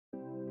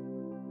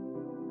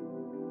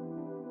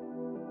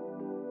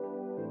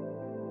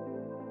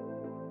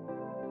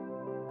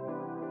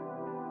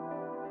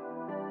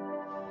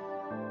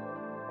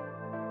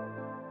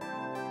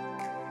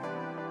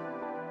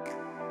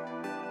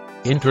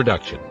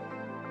Introduction.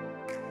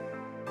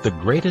 The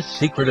greatest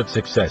secret of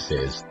success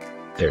is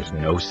there's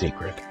no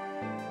secret.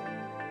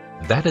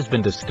 That has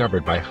been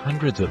discovered by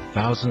hundreds of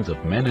thousands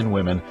of men and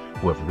women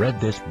who have read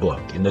this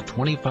book in the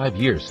 25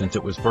 years since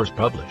it was first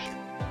published.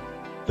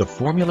 The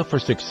formula for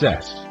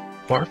success,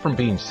 far from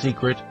being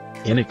secret,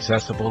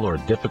 inaccessible, or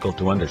difficult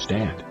to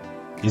understand,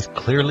 is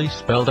clearly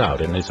spelled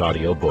out in this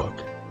audio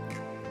book.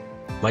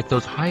 Like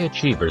those high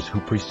achievers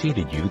who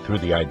preceded you through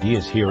the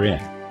ideas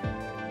herein,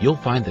 you'll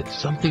find that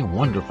something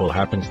wonderful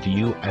happens to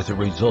you as a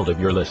result of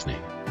your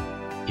listening.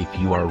 If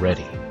you are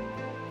ready,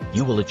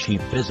 you will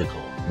achieve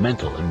physical,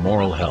 mental, and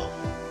moral health,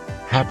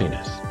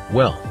 happiness,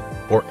 wealth,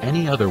 or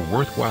any other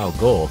worthwhile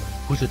goal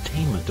whose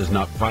attainment does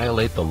not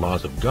violate the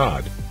laws of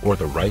God or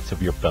the rights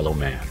of your fellow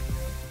man.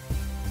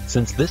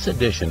 Since this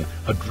edition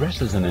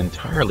addresses an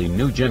entirely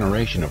new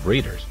generation of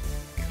readers,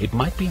 it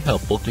might be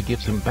helpful to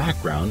give some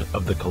background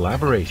of the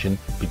collaboration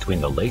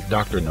between the late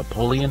Dr.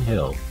 Napoleon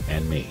Hill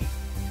and me.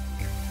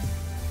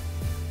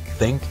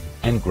 Think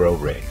and Grow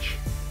Rich.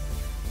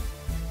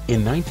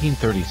 In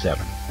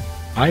 1937,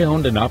 I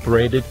owned and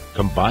operated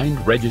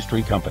Combined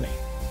Registry Company,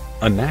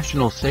 a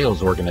national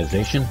sales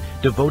organization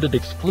devoted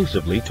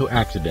exclusively to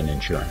accident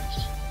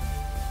insurance.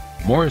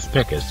 Morris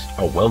Pickus,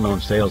 a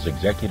well-known sales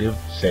executive,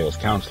 sales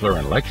counselor,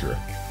 and lecturer,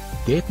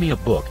 gave me a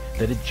book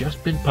that had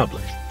just been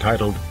published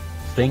titled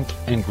Think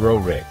and Grow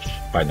Rich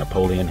by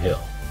Napoleon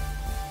Hill.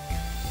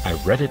 I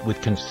read it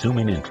with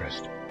consuming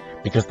interest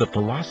because the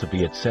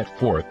philosophy it set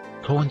forth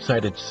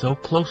coincided so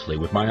closely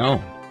with my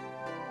own.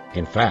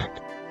 In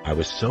fact, I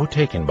was so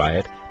taken by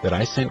it that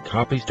I sent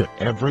copies to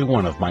every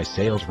one of my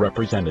sales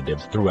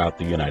representatives throughout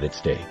the United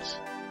States.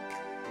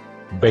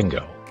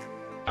 Bingo!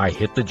 I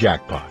hit the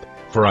jackpot,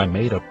 for I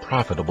made a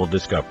profitable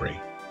discovery.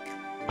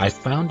 I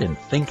found in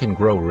Think and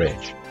Grow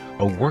Rich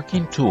a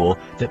working tool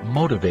that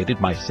motivated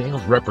my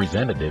sales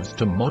representatives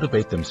to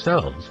motivate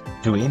themselves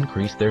to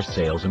increase their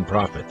sales and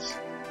profits,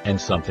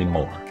 and something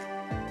more,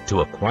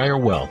 to acquire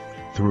wealth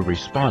through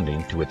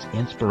responding to its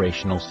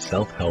inspirational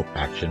self-help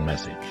action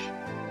message.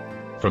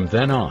 From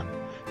then on,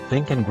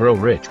 Think and Grow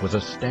Rich was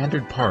a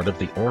standard part of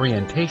the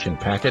orientation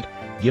packet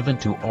given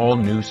to all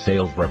new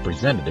sales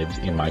representatives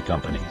in my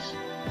companies.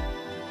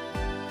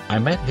 I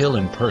met Hill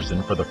in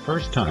person for the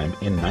first time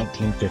in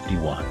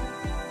 1951.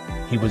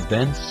 He was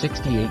then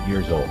 68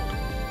 years old,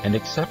 and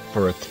except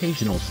for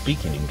occasional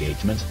speaking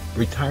engagements,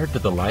 retired to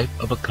the life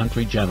of a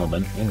country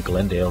gentleman in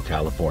Glendale,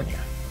 California.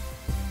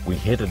 We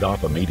hit it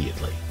off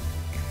immediately.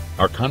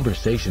 Our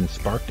conversation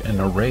sparked an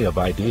array of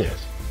ideas,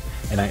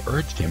 and I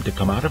urged him to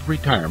come out of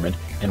retirement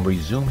and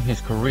resume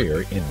his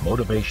career in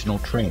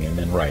motivational training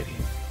and writing.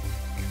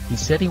 He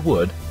said he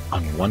would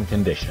on one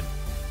condition,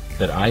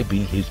 that I be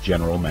his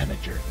general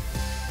manager.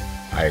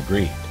 I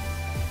agreed.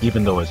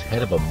 Even though as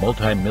head of a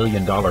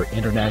multi-million-dollar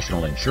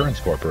international insurance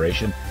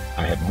corporation,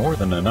 I had more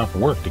than enough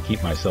work to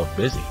keep myself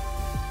busy.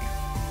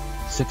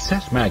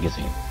 Success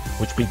Magazine,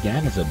 which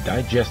began as a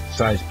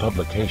digest-sized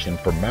publication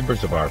for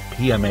members of our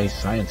PMA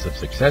Science of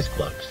Success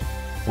clubs,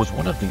 was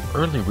one of the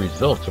early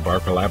results of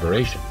our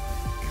collaboration.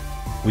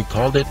 We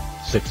called it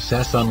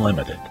Success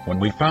Unlimited when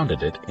we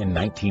founded it in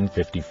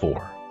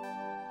 1954.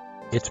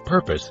 Its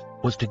purpose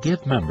was to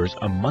give members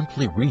a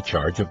monthly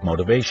recharge of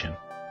motivation.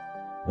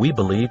 We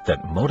believe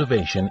that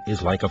motivation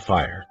is like a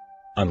fire.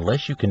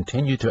 Unless you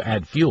continue to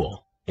add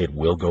fuel, it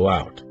will go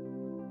out.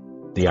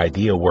 The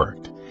idea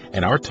worked,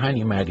 and our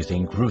tiny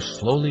magazine grew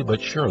slowly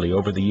but surely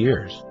over the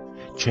years,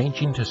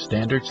 changing to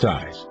standard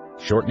size,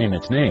 shortening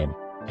its name,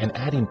 and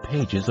adding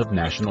pages of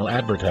national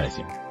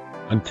advertising,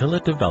 until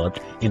it developed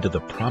into the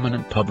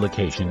prominent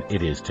publication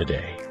it is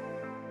today.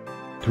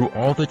 Through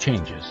all the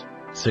changes,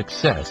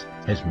 Success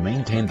has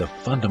maintained the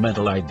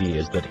fundamental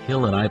ideas that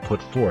Hill and I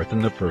put forth in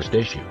the first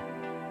issue.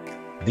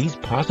 These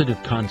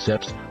positive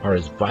concepts are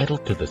as vital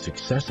to the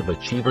success of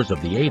achievers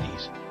of the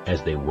 80s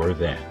as they were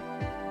then.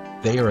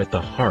 They are at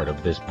the heart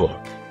of this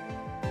book.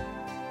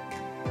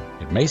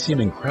 It may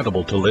seem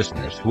incredible to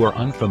listeners who are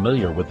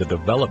unfamiliar with the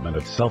development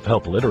of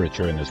self-help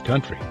literature in this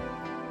country,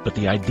 but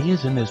the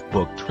ideas in this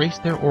book trace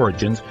their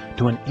origins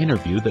to an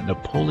interview that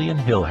Napoleon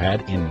Hill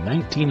had in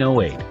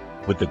 1908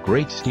 with the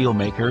great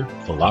steelmaker,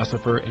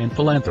 philosopher, and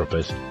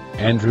philanthropist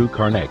Andrew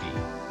Carnegie.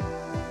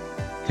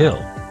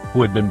 Hill,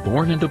 who had been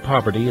born into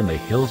poverty in the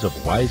hills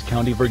of Wise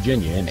County,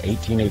 Virginia in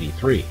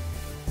 1883,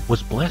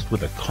 was blessed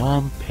with a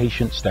calm,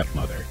 patient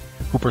stepmother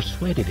who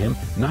persuaded him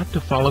not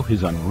to follow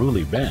his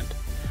unruly bent,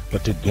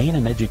 but to gain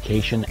an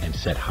education and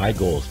set high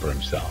goals for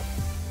himself.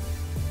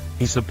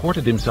 He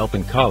supported himself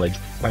in college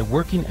by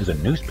working as a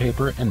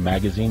newspaper and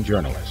magazine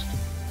journalist.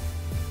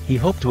 He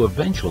hoped to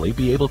eventually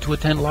be able to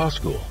attend law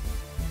school.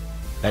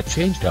 That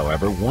changed,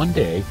 however, one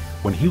day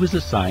when he was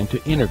assigned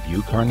to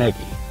interview Carnegie.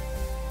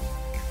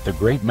 The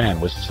great man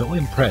was so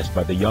impressed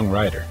by the young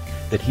writer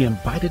that he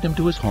invited him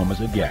to his home as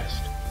a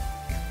guest.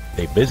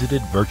 They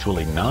visited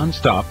virtually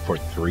non-stop for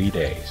 3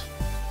 days.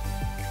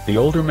 The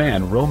older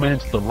man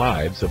romanced the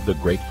lives of the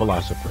great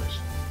philosophers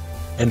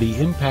and the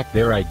impact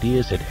their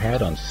ideas had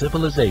had on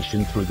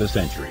civilization through the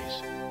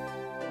centuries.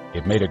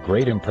 It made a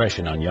great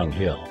impression on young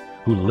Hill,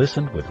 who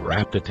listened with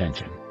rapt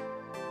attention.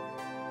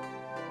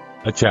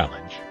 A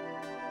challenge.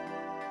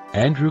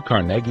 Andrew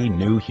Carnegie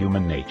knew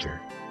human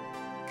nature.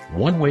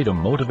 One way to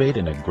motivate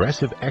an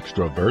aggressive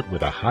extrovert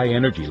with a high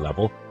energy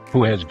level,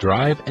 who has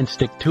drive and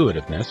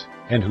stick-to-itiveness,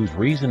 and whose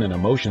reason and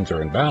emotions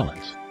are in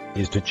balance,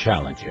 is to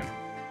challenge him.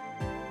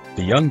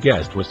 The young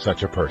guest was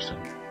such a person,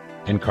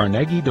 and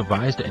Carnegie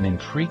devised an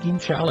intriguing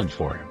challenge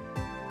for him.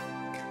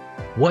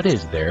 What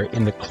is there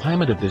in the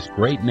climate of this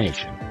great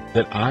nation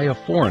that I, a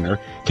foreigner,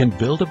 can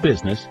build a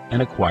business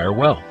and acquire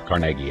wealth?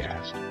 Carnegie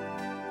asked.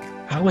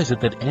 How is it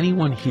that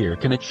anyone here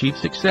can achieve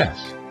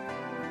success?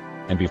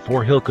 And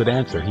before Hill could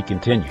answer, he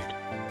continued,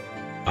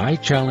 I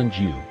challenge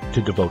you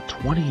to devote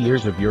 20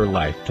 years of your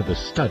life to the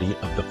study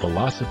of the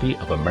philosophy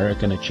of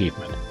American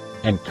achievement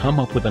and come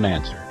up with an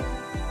answer.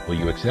 Will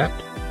you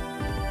accept?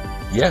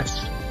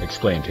 Yes,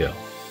 exclaimed Hill.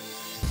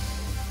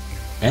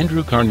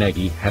 Andrew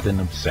Carnegie had an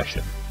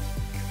obsession.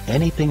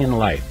 Anything in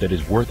life that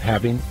is worth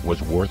having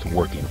was worth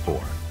working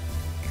for.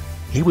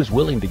 He was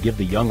willing to give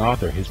the young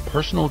author his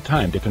personal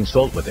time to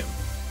consult with him,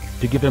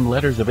 to give him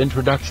letters of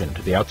introduction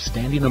to the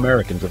outstanding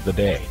Americans of the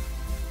day,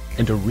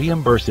 and to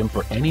reimburse him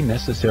for any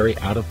necessary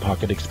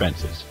out-of-pocket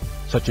expenses,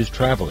 such as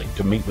traveling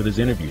to meet with his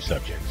interview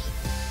subjects.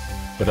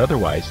 But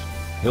otherwise,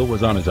 Hill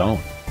was on his own,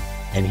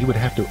 and he would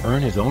have to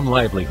earn his own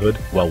livelihood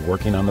while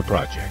working on the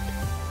project.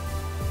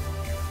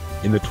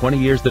 In the 20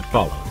 years that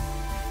followed,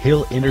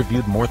 Hill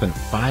interviewed more than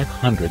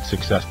 500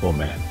 successful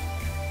men.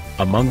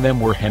 Among them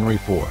were Henry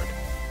Ford,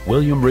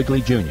 William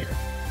Wrigley Jr.,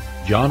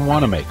 John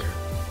Wanamaker,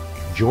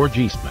 George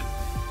Eastman,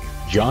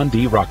 John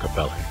D.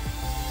 Rockefeller,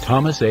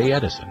 Thomas A.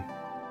 Edison,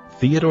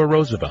 Theodore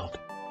Roosevelt,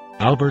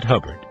 Albert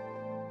Hubbard,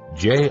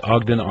 J.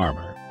 Ogden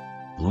Armour,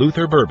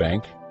 Luther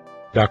Burbank,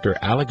 Dr.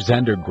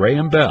 Alexander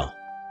Graham Bell,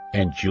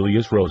 and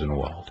Julius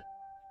Rosenwald.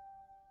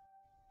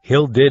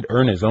 Hill did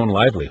earn his own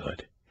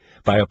livelihood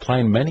by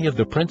applying many of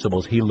the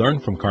principles he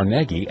learned from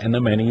Carnegie and the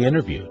men he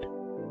interviewed.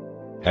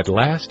 At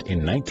last,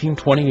 in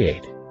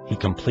 1928, he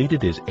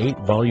completed his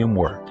 8-volume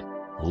work,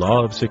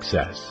 Law of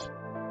Success.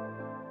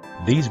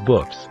 These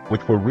books,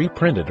 which were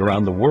reprinted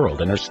around the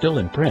world and are still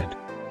in print,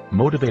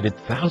 motivated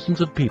thousands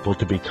of people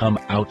to become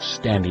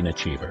outstanding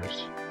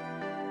achievers.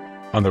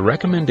 On the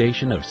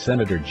recommendation of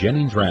Senator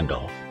Jennings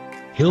Randolph,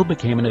 Hill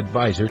became an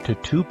advisor to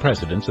 2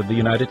 presidents of the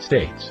United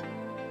States,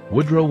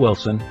 Woodrow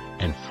Wilson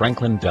and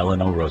Franklin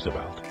Delano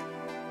Roosevelt.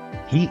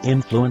 He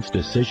influenced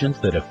decisions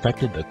that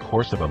affected the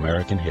course of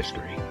American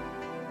history.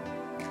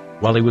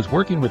 While he was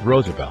working with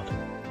Roosevelt,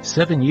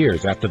 7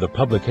 years after the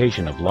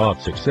publication of Law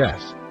of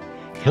Success,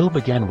 Hill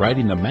began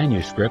writing the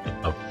manuscript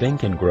of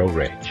Think and Grow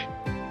Rich.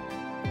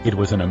 It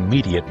was an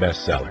immediate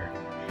bestseller,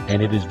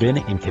 and it has been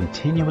in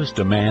continuous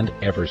demand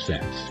ever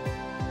since.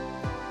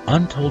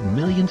 Untold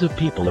millions of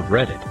people have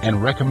read it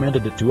and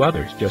recommended it to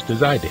others, just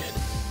as I did.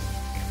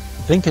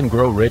 Think and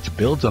Grow Rich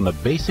builds on the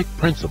basic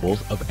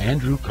principles of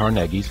Andrew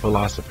Carnegie's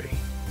philosophy,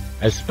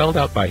 as spelled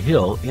out by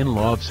Hill in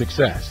Law of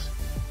Success.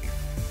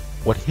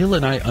 What Hill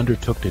and I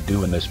undertook to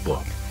do in this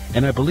book,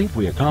 and I believe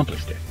we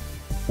accomplished it,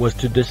 was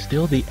to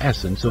distill the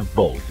essence of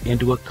both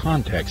into a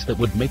context that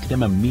would make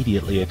them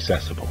immediately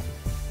accessible.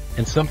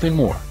 And something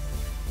more.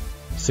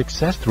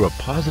 Success through a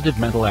positive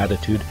mental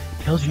attitude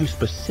tells you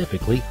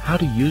specifically how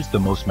to use the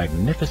most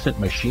magnificent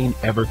machine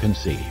ever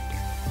conceived.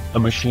 A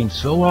machine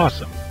so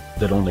awesome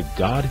that only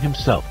God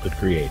Himself could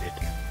create it.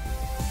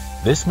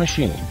 This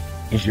machine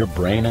is your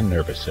brain and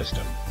nervous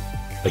system,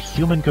 the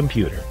human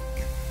computer,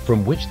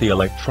 from which the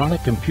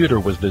electronic computer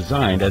was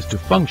designed as to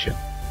function,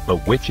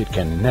 but which it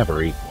can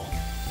never equal.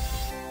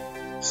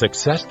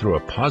 Success through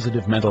a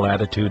positive mental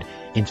attitude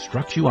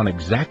instructs you on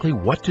exactly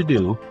what to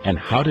do and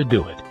how to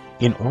do it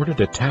in order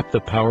to tap the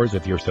powers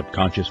of your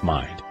subconscious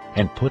mind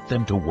and put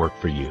them to work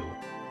for you.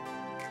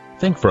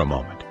 Think for a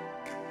moment.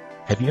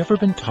 Have you ever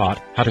been taught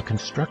how to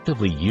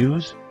constructively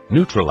use,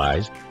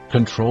 neutralize,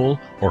 control,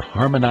 or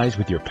harmonize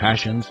with your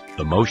passions,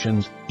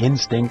 emotions,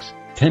 instincts,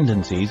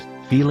 tendencies,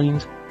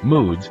 feelings,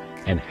 moods,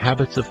 and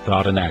habits of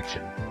thought and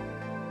action?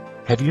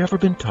 Have you ever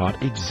been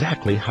taught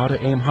exactly how to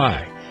aim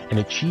high and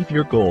achieve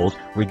your goals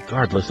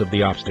regardless of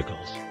the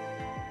obstacles?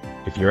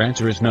 If your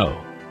answer is no,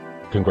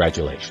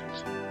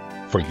 congratulations,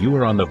 for you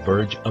are on the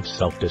verge of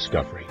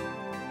self-discovery.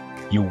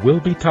 You will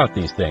be taught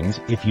these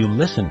things if you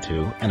listen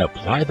to and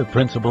apply the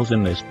principles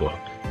in this book.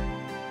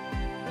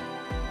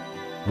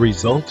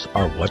 Results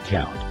are what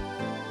count.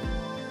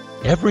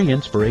 Every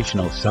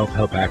inspirational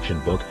self-help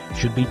action book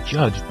should be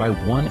judged by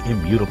one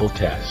immutable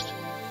test: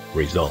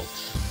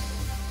 results.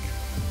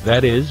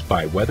 That is,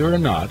 by whether or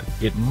not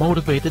it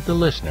motivated the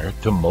listener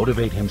to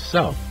motivate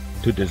himself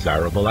to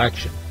desirable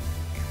action.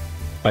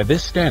 By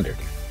this standard,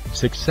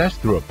 Success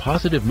Through a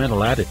Positive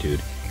Mental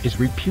Attitude is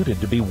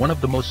reputed to be one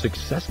of the most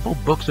successful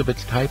books of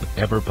its type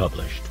ever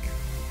published.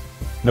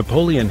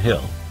 Napoleon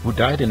Hill, who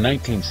died in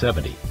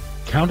 1970,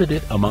 counted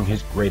it among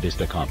his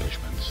greatest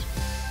accomplishments.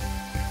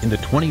 In the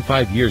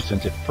 25 years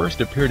since it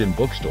first appeared in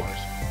bookstores,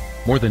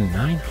 more than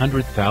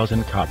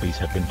 900,000 copies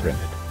have been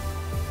printed.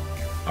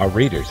 Our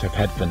readers have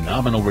had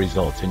phenomenal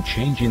results in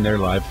changing their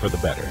lives for the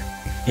better,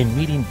 in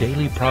meeting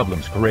daily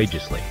problems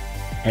courageously,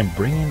 and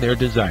bringing their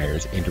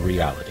desires into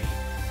reality.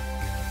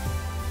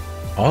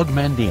 Og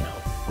Mandino,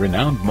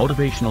 renowned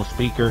motivational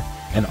speaker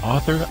and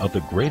author of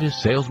The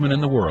Greatest Salesman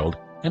in the World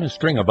and a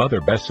string of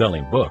other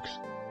best-selling books,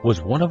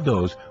 was one of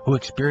those who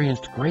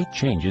experienced great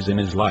changes in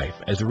his life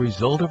as a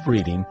result of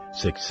reading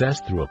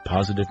Success Through a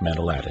Positive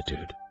Mental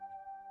Attitude.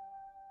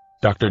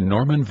 Dr.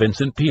 Norman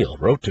Vincent Peale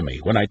wrote to me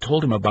when I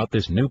told him about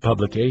this new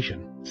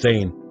publication,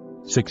 saying,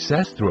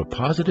 "Success Through a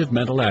Positive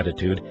Mental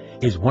Attitude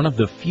is one of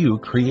the few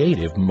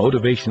creative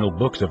motivational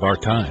books of our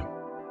time.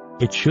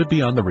 It should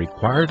be on the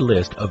required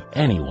list of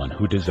anyone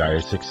who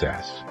desires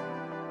success."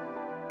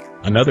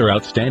 Another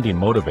outstanding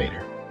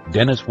motivator,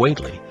 Dennis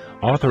Waitley,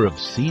 author of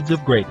Seeds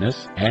of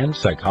Greatness and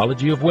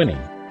Psychology of Winning,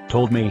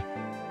 told me,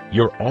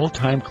 "Your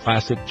all-time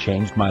classic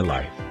changed my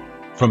life,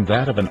 from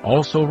that of an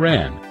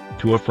also-ran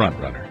to a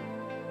front-runner.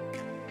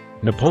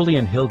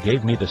 Napoleon Hill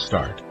gave me the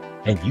start,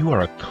 and you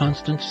are a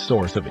constant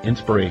source of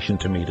inspiration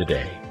to me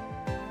today.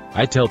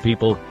 I tell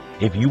people,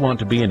 if you want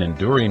to be an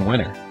enduring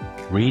winner,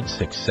 read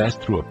Success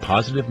Through a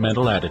Positive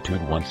Mental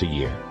Attitude once a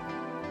year."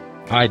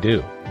 I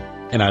do,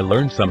 and I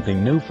learn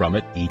something new from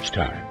it each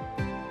time.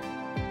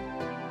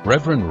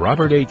 Reverend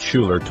Robert H.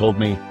 Schuller told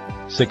me,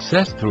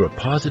 "Success Through a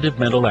Positive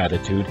Mental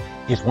Attitude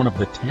is one of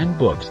the 10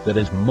 books that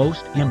has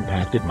most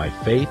impacted my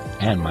faith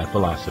and my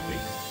philosophy.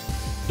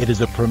 It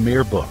is a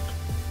premier book,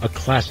 a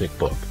classic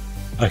book,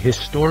 a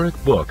historic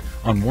book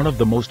on one of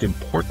the most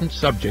important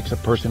subjects a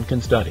person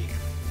can study.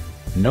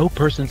 No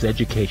person's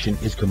education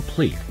is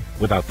complete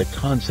without the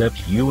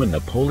concepts you and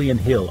Napoleon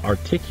Hill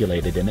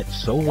articulated in it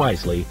so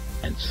wisely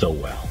and so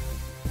well."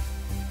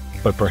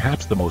 But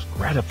perhaps the most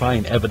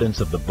gratifying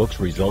evidence of the book's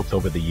results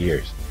over the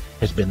years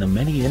has been the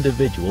many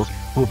individuals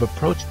who have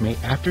approached me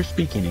after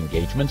speaking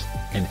engagements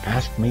and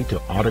asked me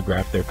to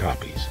autograph their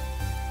copies.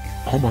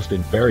 Almost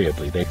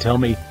invariably, they tell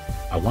me,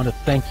 "I want to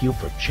thank you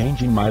for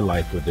changing my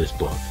life with this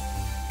book."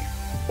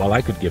 While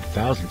I could give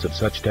thousands of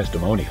such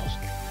testimonials,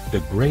 the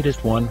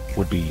greatest one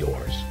would be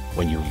yours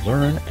when you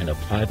learn and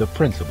apply the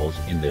principles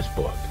in this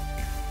book.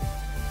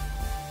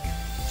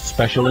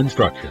 Special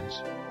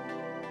instructions.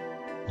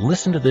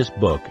 Listen to this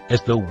book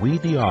as though we,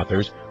 the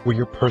authors, were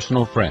your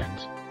personal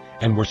friends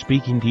and were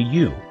speaking to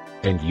you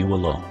and you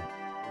alone.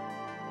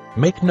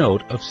 Make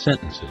note of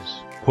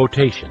sentences,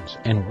 quotations,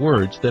 and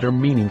words that are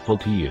meaningful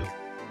to you.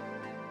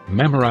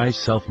 Memorize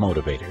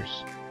self-motivators.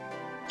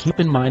 Keep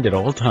in mind at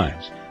all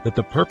times that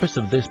the purpose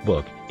of this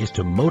book is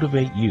to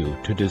motivate you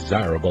to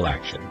desirable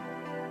action.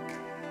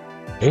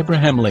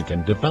 Abraham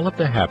Lincoln developed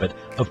the habit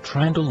of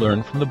trying to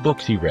learn from the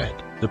books he read,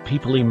 the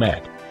people he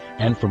met,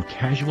 and from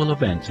casual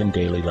events in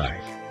daily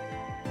life.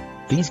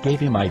 These gave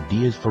him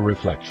ideas for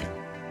reflection,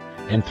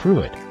 and through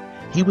it,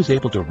 he was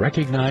able to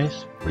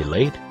recognize,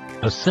 relate,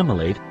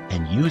 assimilate,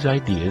 and use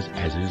ideas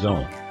as his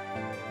own.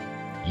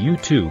 You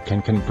too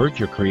can convert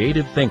your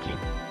creative thinking,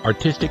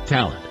 artistic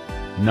talent,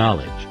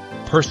 knowledge,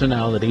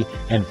 personality,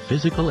 and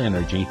physical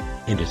energy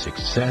into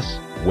success,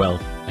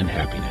 wealth, and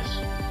happiness.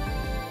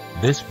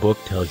 This book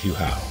tells you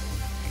how,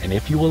 and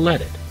if you will let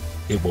it,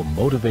 it will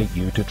motivate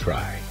you to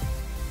try.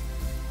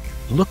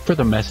 Look for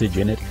the message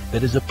in it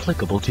that is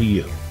applicable to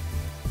you.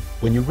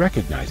 When you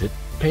recognize it,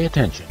 pay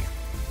attention.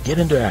 Get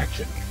into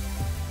action.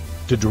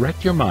 To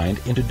direct your mind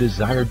into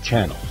desired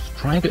channels,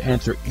 trying to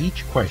answer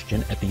each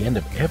question at the end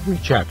of every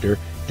chapter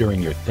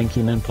during your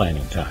thinking and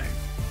planning time.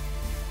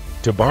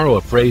 To borrow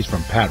a phrase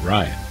from Pat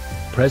Ryan,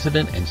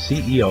 President and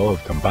CEO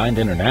of Combined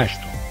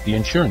International, the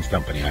insurance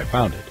company I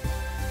founded,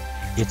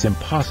 it's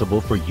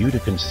impossible for you to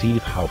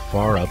conceive how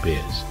far up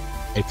is,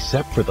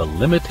 except for the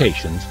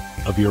limitations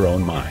of your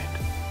own mind.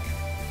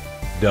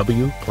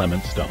 W.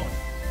 Clement Stone.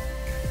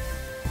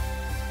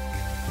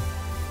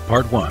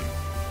 Part 1.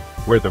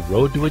 Where the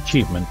Road to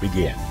Achievement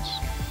Begins.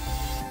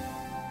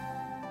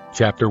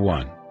 Chapter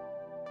 1.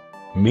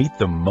 Meet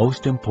the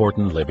most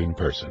important living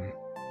person.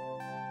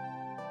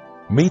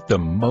 Meet the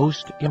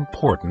most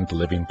important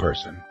living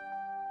person.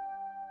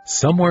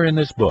 Somewhere in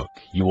this book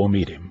you will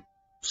meet him,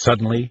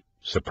 suddenly,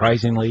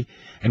 surprisingly,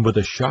 and with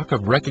a shock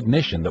of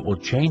recognition that will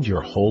change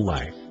your whole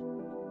life.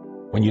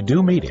 When you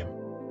do meet him,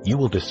 you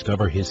will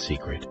discover his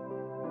secret.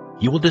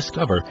 You will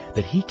discover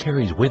that he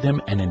carries with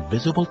him an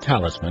invisible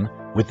talisman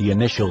with the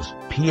initials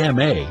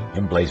PMA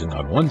emblazoned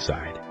on one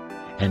side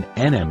and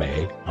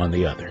NMA on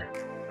the other.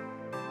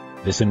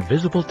 This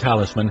invisible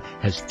talisman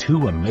has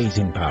two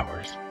amazing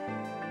powers.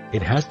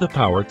 It has the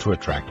power to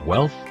attract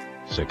wealth,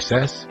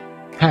 success,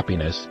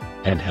 happiness,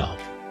 and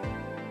health.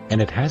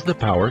 And it has the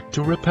power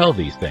to repel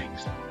these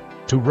things,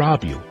 to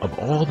rob you of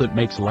all that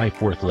makes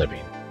life worth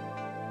living.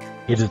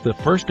 It is the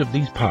first of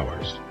these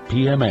powers,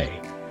 PMA,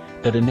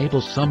 that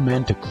enables some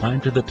men to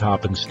climb to the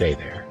top and stay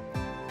there.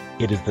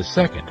 It is the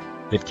second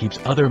that keeps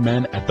other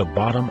men at the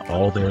bottom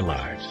all their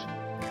lives.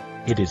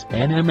 It is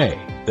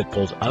NMA that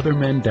pulls other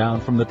men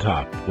down from the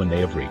top when they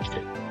have reached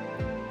it.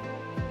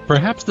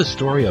 Perhaps the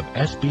story of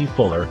S.B.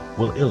 Fuller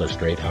will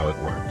illustrate how it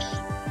works.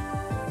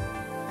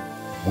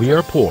 We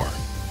are poor,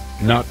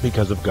 not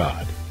because of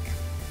God.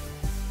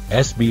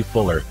 S.B.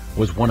 Fuller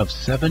was one of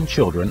 7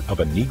 children of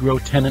a Negro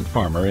tenant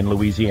farmer in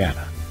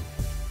Louisiana.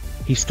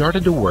 He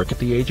started to work at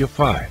the age of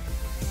 5.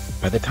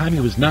 By the time he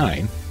was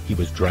 9, he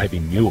was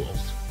driving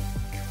mules.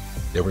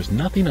 There was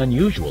nothing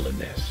unusual in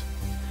this.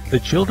 The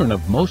children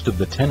of most of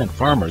the tenant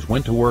farmers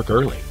went to work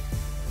early.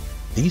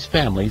 These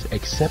families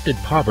accepted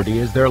poverty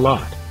as their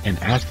lot and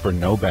asked for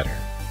no better.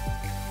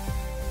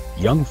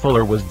 Young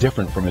Fuller was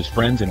different from his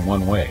friends in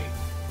one way.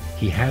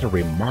 He had a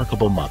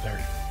remarkable mother.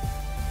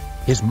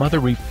 His mother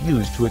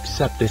refused to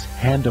accept this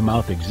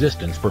hand-to-mouth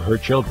existence for her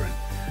children,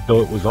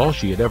 though it was all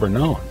she had ever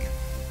known.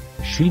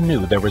 She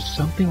knew there was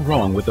something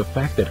wrong with the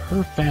fact that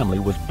her family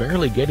was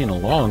barely getting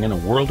along in a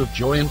world of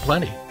joy and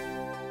plenty.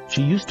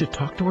 She used to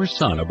talk to her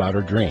son about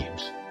her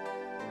dreams.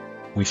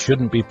 "We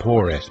shouldn't be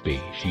poor, SB,"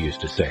 she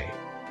used to say.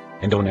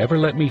 "And don't ever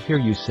let me hear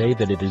you say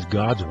that it is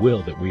God's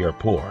will that we are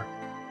poor.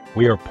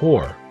 We are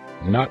poor,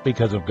 not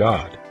because of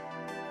God.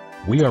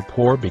 We are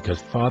poor because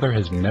Father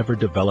has never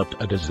developed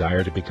a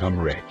desire to become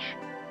rich.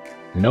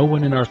 No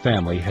one in our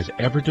family has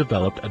ever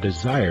developed a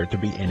desire to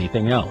be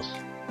anything else."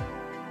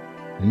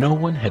 No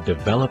one had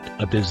developed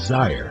a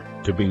desire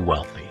to be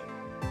wealthy.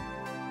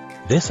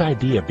 This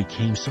idea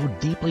became so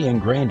deeply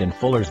ingrained in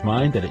Fuller's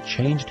mind that it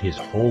changed his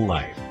whole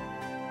life.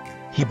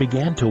 He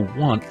began to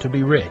want to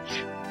be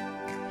rich.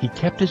 He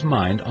kept his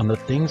mind on the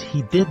things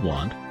he did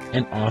want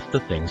and off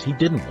the things he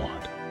didn't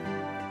want.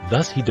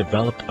 Thus he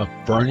developed a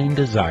burning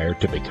desire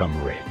to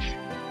become rich.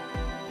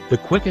 The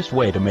quickest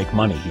way to make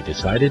money, he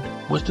decided,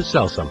 was to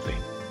sell something.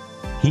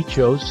 He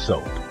chose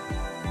soap.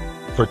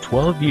 For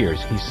 12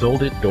 years he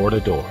sold it door to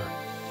door.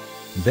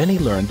 Then he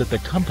learned that the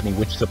company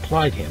which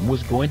supplied him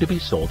was going to be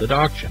sold at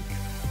auction.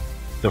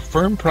 The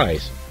firm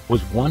price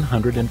was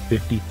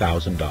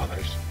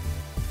 $150,000.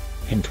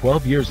 In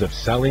 12 years of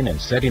selling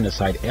and setting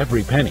aside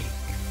every penny,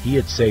 he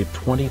had saved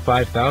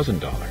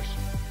 $25,000.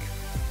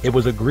 It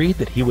was agreed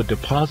that he would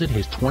deposit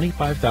his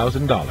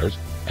 $25,000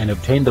 and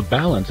obtain the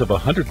balance of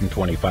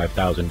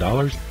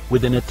 $125,000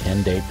 within a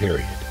 10-day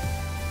period.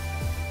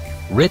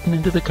 Written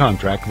into the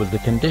contract was the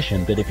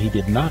condition that if he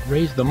did not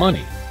raise the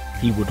money,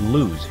 he would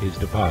lose his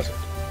deposit.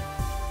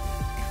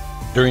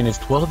 During his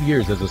 12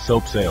 years as a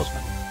soap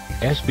salesman,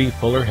 S.B.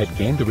 Fuller had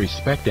gained the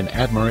respect and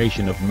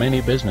admiration of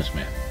many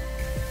businessmen.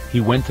 He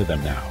went to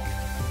them now.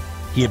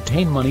 He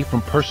obtained money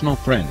from personal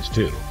friends,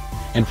 too,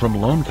 and from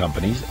loan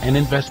companies and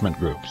investment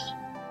groups.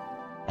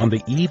 On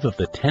the eve of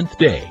the 10th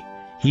day,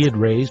 he had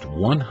raised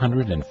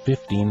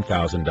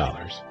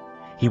 $115,000.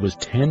 He was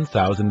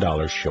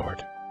 $10,000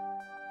 short.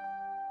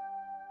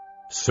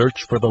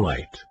 Search for the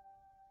light.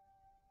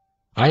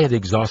 "I had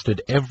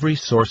exhausted every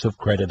source of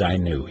credit I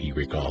knew," he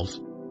recalls.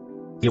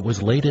 "It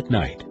was late at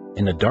night.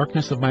 In the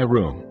darkness of my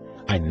room,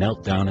 I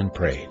knelt down and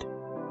prayed.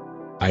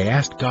 I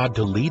asked God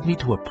to lead me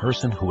to a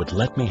person who would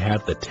let me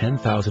have the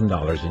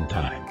 $10,000 in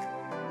time.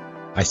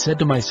 I said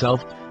to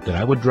myself that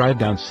I would drive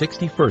down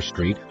 61st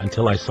Street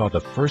until I saw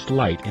the first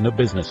light in a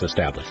business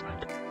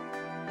establishment.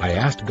 I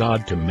asked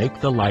God to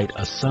make the light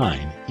a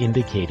sign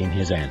indicating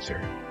His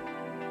answer."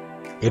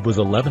 It was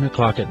 11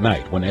 o'clock at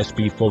night when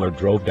S.B. Fuller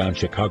drove down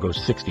Chicago's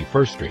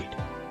 61st Street.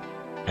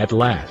 At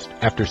last,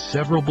 after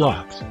several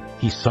blocks,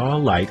 he saw a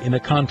light in a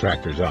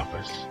contractor's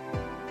office.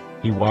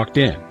 He walked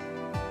in.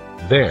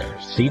 There,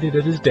 seated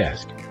at his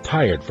desk,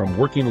 tired from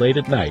working late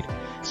at night,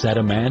 sat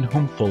a man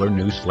whom Fuller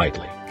knew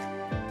slightly.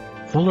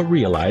 Fuller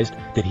realized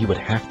that he would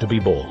have to be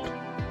bold.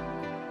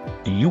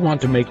 "Do you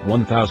want to make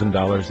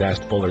 $1,000?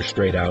 asked Fuller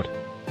straight out.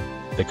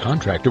 The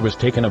contractor was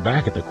taken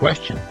aback at the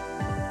question.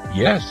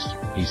 "Yes,"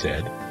 he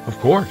said, "of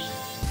course."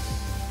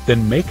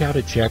 "Then make out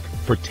a check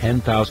for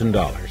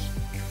 $10,000,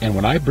 and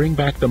when I bring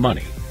back the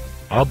money,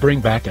 I'll bring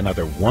back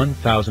another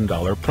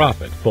 $1,000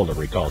 profit," Fuller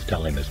recalls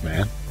telling this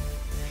man.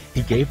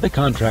 He gave the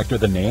contractor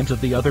the names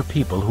of the other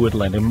people who had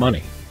lent him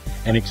money,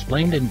 and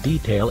explained in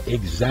detail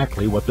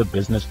exactly what the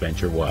business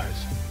venture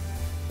was.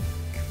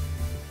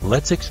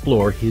 Let's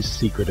explore his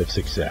secret of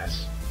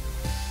success.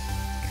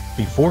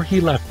 Before he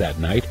left that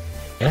night,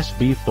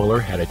 S.B. Fuller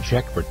had a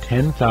check for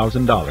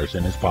 $10,000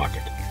 in his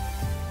pocket.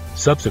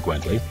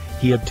 Subsequently,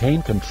 he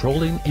obtained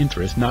controlling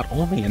interest not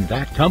only in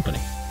that company,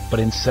 but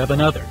in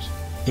 7 others,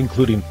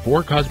 including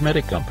 4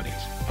 cosmetic companies,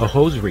 a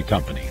hosiery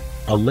company,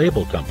 a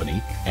label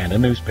company, and a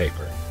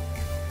newspaper.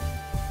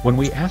 When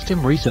we asked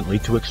him recently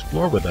to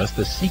explore with us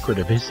the secret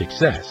of his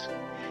success,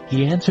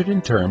 he answered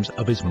in terms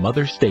of his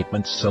mother's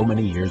statement so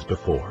many years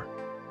before.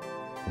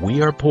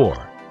 "We are poor,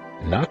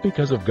 not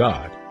because of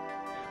God.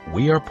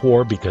 We are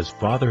poor because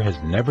Father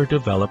has never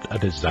developed a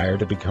desire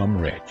to become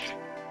rich.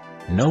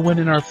 No one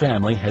in our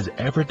family has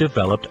ever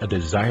developed a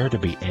desire to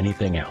be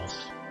anything else."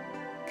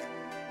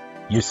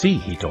 "You see,"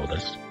 he told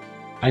us,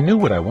 "I knew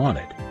what I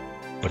wanted,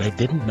 but I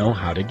didn't know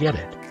how to get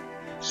it.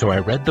 So I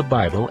read the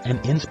Bible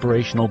and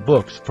inspirational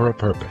books for a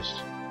purpose.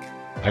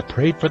 I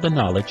prayed for the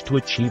knowledge to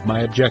achieve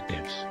my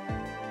objectives.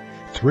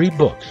 3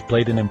 books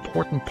played an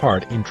important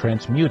part in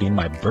transmuting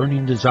my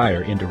burning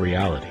desire into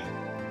reality.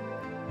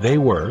 They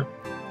were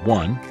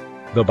 1.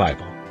 The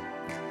Bible,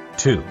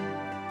 2.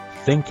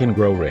 Think and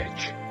Grow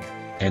Rich,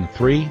 and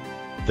 3.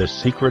 The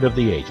Secret of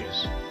the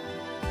Ages.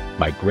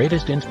 My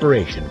greatest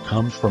inspiration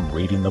comes from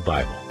reading the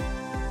Bible.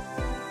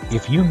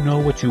 If you know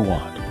what you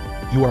want,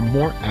 you are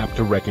more apt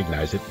to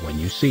recognize it when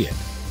you see it.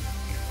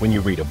 When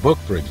you read a book,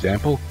 for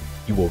example,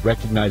 you will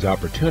recognize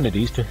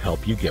opportunities to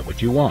help you get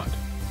what you want.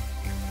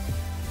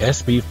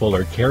 S.B.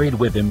 Fuller carried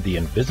with him the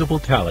invisible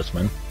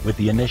talisman with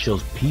the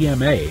initials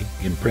PMA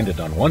imprinted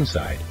on one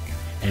side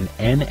and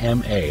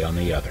NMA on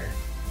the other.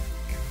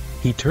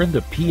 He turned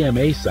the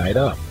PMA side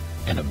up,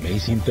 and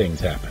amazing things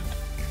happened.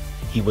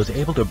 He was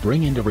able to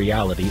bring into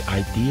reality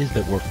ideas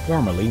that were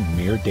formerly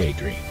mere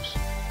daydreams.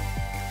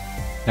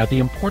 Now, the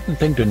important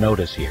thing to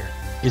notice here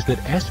is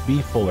that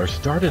S.B. Fuller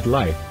started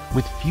life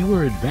with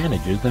fewer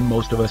advantages than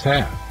most of us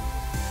have,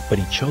 but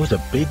he chose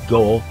a big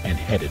goal and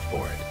headed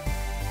for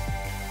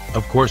it.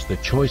 Of course, the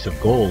choice of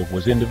goal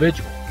was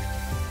individual.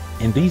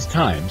 In these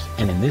times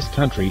and in this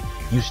country,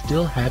 you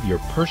still have your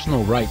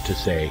personal right to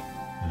say,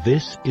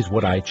 "This is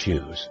what I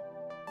choose.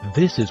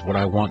 This is what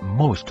I want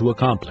most to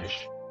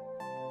accomplish."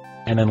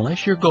 And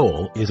unless your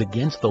goal is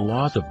against the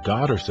laws of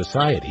God or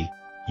society,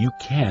 you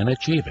can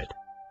achieve it.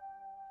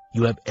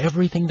 You have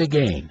everything to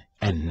gain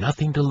and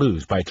nothing to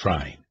lose by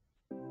trying.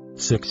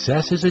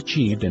 Success is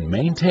achieved and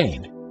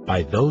maintained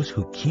by those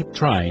who keep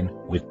trying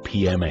with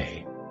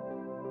PMA.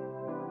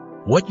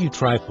 What you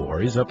try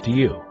for is up to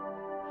you.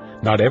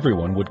 Not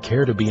everyone would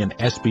care to be an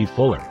S.B.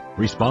 Fuller,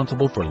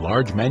 responsible for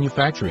large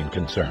manufacturing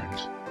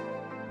concerns.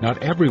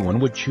 Not everyone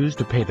would choose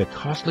to pay the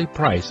costly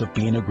price of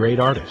being a great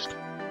artist.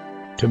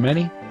 To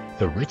many,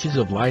 the riches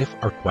of life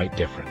are quite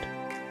different.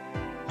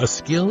 A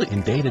skill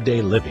in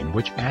day-to-day living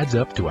which adds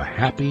up to a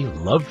happy,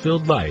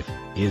 love-filled life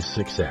is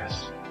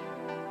success.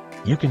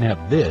 You can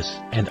have this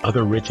and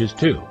other riches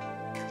too.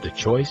 The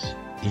choice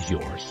is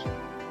yours.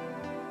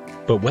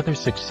 But whether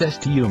success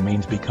to you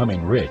means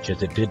becoming rich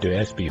as it did to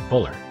S.B.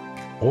 Fuller,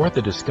 or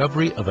the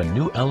discovery of a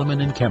new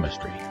element in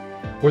chemistry,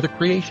 or the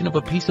creation of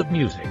a piece of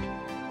music,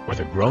 or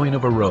the growing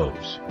of a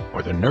rose,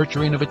 or the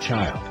nurturing of a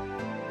child,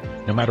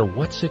 no matter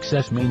what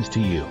success means to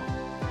you,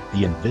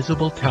 the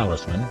invisible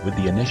talisman with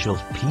the initials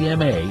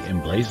PMA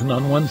emblazoned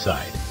on one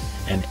side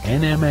and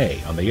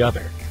NMA on the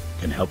other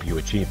can help you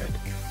achieve it.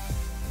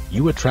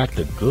 You attract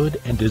the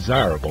good and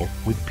desirable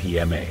with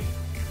PMA.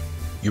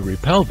 You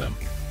repel them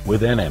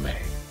with NMA.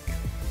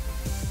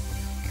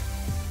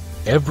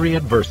 Every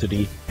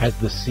adversity has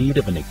the seed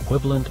of an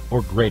equivalent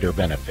or greater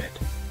benefit.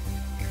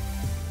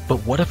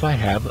 But what if I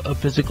have a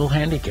physical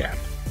handicap?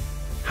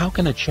 How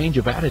can a change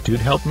of attitude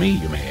help me,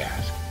 you may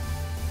ask?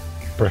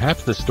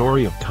 Perhaps the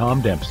story of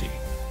Tom Dempsey,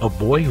 a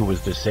boy who was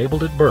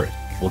disabled at birth,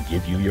 will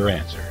give you your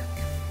answer.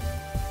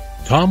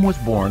 Tom was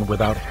born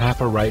without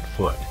half a right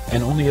foot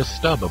and only a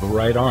stub of a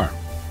right arm.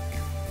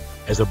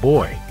 As a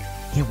boy,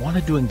 he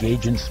wanted to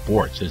engage in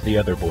sports as the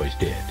other boys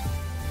did.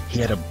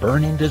 He had a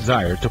burning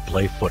desire to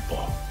play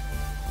football.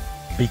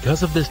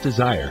 Because of this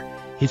desire,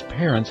 his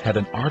parents had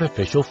an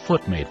artificial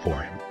foot made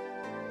for him.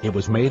 It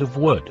was made of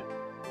wood.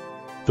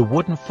 The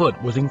wooden foot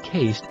was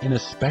encased in a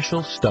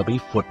special stubby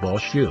football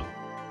shoe.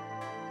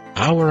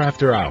 Hour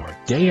after hour,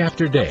 day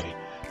after day,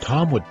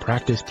 Tom would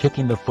practice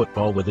kicking the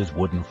football with his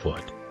wooden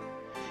foot.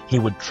 He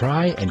would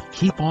try and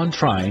keep on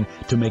trying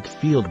to make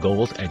field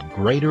goals at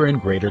greater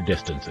and greater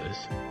distances.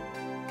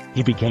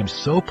 He became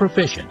so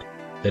proficient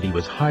that he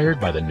was hired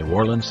by the New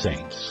Orleans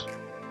Saints.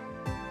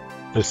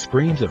 The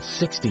screams of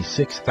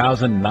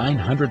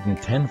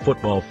 66,910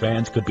 football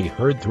fans could be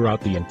heard throughout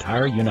the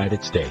entire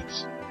United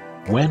States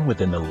when,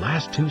 within the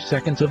last 2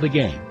 seconds of the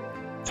game,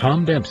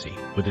 Tom Dempsey,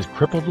 with his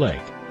crippled leg,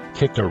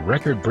 kicked a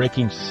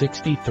record-breaking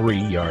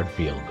 63-yard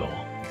field goal.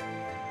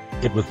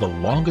 It was the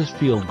longest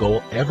field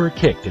goal ever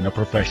kicked in a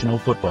professional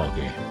football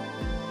game.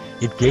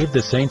 It gave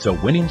the Saints a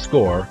winning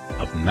score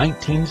of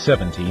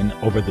 19-17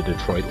 over the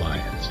Detroit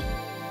Lions.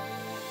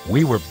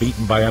 "We were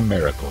beaten by a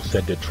miracle,"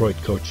 said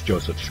Detroit coach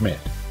Joseph Schmidt.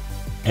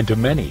 And to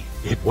many,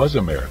 it was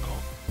a miracle,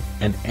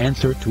 an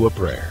answer to a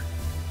prayer.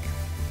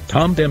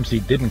 Tom Dempsey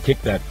didn't kick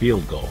that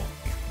field goal.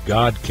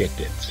 God kicked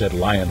it, said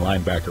Lion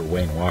linebacker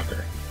Wayne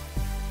Walker.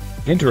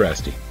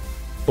 Interesting,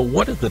 but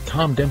what does the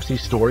Tom Dempsey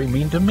story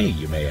mean to me,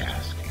 you may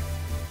ask?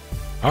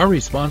 Our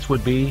response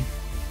would be,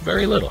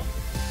 very little,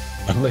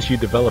 unless you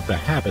develop the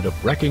habit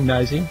of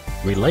recognizing,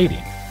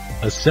 relating,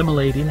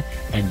 assimilating,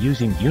 and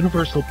using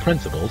universal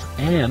principles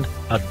and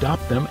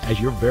adopt them as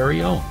your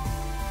very own.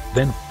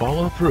 Then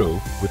follow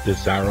through with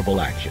desirable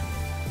action.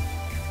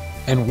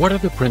 And what are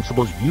the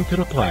principles you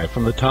can apply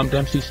from the Tom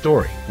Dempsey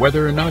story,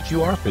 whether or not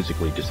you are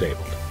physically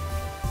disabled?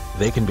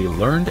 They can be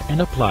learned and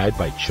applied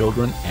by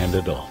children and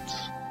adults.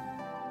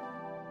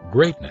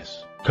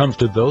 Greatness comes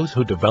to those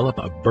who develop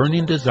a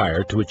burning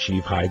desire to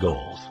achieve high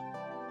goals.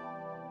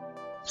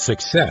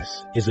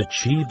 Success is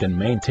achieved and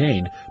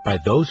maintained by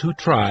those who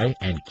try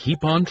and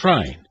keep on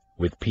trying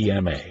with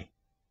PMA.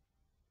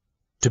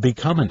 To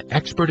become an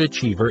expert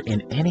achiever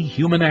in any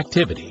human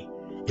activity,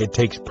 it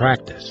takes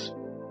practice,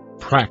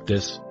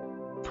 practice,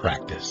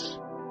 practice.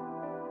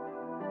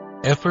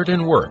 Effort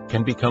and work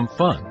can become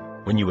fun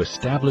when you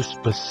establish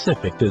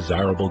specific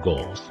desirable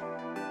goals.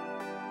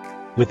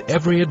 With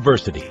every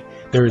adversity,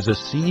 there is a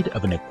seed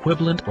of an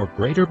equivalent or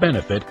greater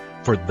benefit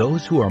for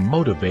those who are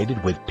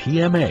motivated with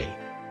PMA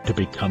to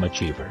become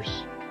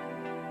achievers.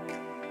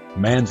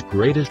 Man's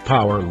greatest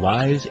power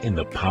lies in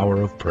the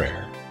power of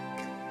prayer.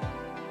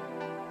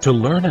 To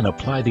learn and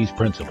apply these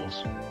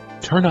principles,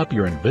 turn up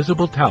your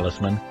invisible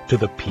talisman to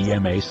the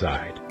PMA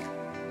side.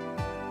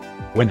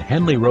 When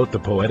Henley wrote the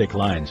poetic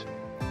lines,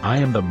 "I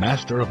am the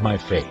master of my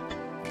fate,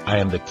 I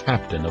am the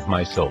captain of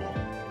my soul,"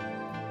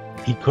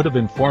 he could have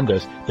informed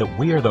us that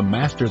we are the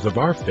masters of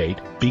our fate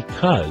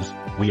because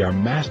we are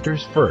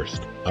masters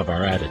first of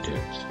our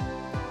attitudes.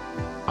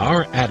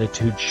 Our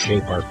attitudes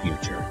shape our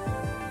future.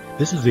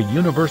 This is a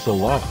universal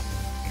law.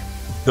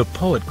 The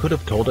poet could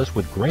have told us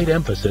with great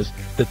emphasis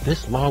that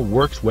this law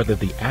works whether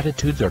the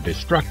attitudes are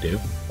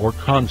destructive or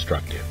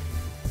constructive.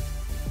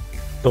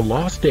 The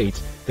law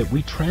states that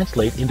we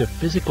translate into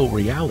physical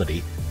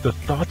reality the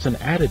thoughts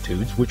and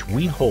attitudes which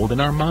we hold in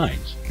our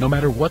minds, no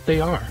matter what they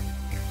are.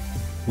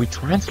 We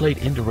translate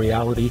into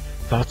reality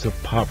thoughts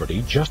of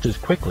poverty just as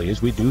quickly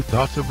as we do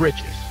thoughts of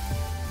riches.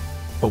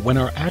 But when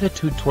our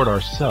attitude toward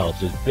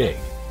ourselves is big,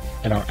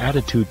 and our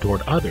attitude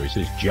toward others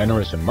is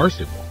generous and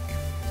merciful,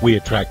 we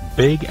attract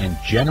big and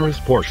generous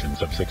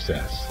portions of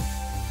success.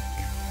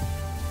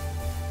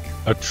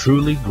 A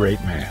truly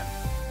great man.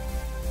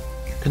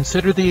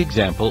 Consider the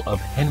example of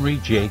Henry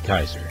J.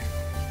 Kaiser,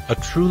 a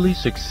truly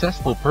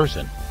successful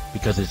person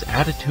because his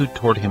attitude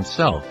toward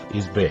himself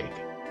is big.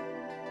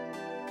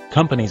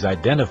 Companies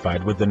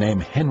identified with the name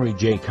Henry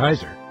J.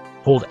 Kaiser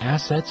hold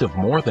assets of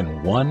more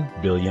than $1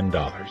 billion.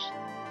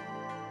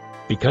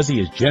 Because he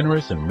is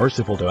generous and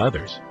merciful to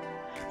others,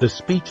 the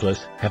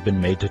speechless have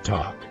been made to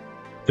talk,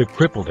 the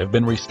crippled have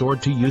been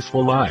restored to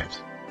useful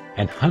lives,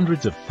 and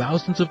hundreds of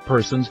thousands of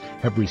persons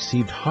have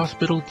received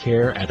hospital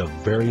care at a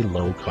very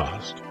low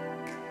cost.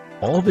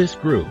 All this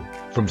grew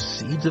from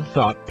seeds of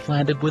thought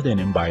planted within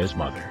him by his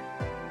mother.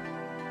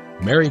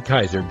 Mary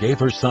Kaiser gave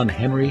her son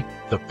Henry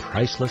the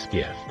priceless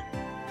gift.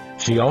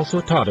 She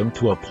also taught him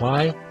to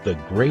apply the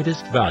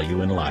greatest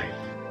value in life.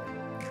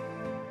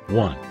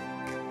 1.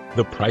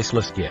 The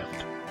priceless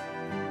gift.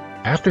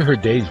 After her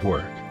day's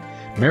work,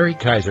 Mary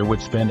Kaiser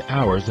would spend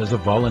hours as a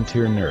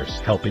volunteer nurse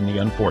helping the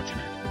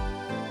unfortunate.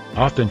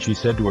 Often she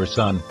said to her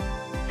son,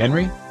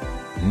 "Henry,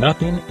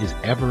 nothing is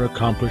ever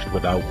accomplished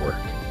without work.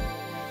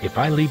 If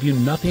I leave you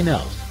nothing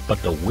else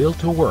but the will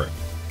to work,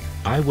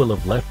 I will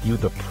have left you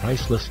the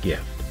priceless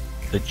gift,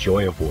 the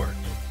joy of work."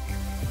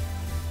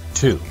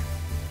 2.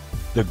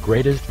 The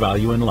greatest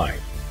value in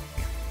life.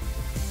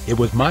 It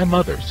was my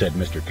mother, said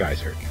Mr.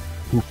 Kaiser,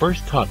 who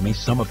first taught me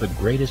some of the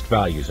greatest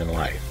values in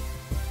life.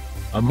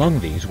 Among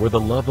these were the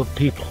love of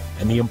people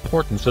and the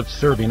importance of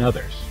serving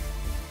others.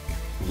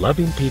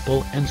 Loving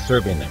people and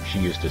serving them, she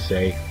used to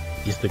say,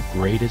 is the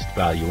greatest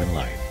value in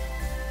life.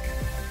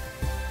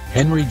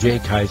 Henry J.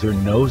 Kaiser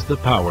knows the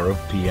power of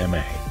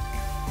PMA.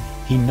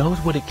 He knows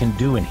what it can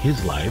do in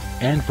his life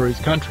and for his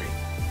country.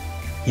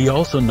 He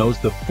also knows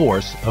the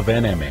force of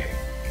NMA.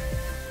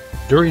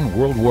 During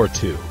World War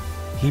II,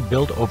 he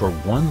built over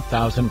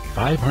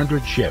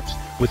 1,500 ships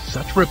with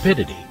such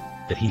rapidity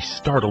that he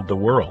startled the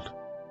world.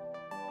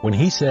 When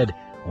he said,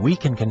 "We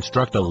can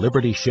construct a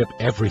Liberty ship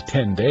every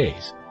 10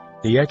 days,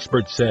 the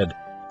experts said,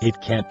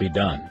 "It can't be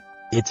done.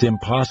 It's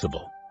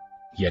impossible."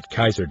 Yet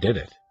Kaiser did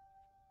it.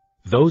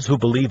 Those who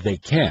believe they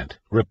can't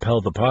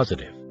repel the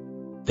positive.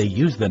 They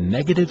use the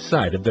negative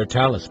side of their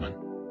talisman.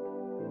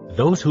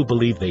 Those who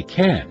believe they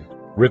can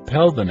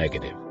repel the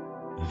negative.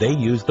 They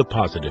use the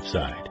positive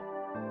side.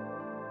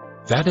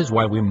 That is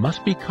why we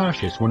must be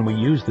cautious when we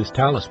use this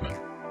talisman.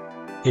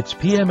 Its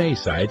PMA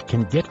side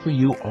can get for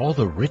you all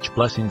the rich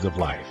blessings of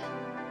life.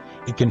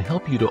 It can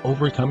help you to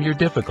overcome your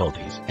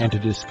difficulties and to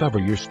discover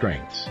your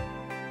strengths.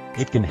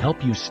 It can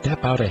help you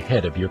step out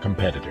ahead of your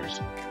competitors.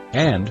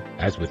 And,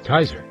 as with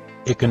Kaiser,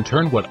 it can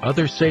turn what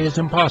others say is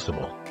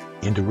impossible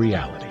into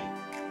reality.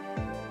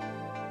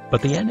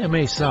 But the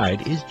NMA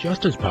side is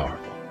just as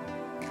powerful.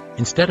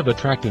 Instead of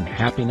attracting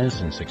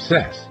happiness and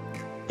success,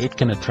 it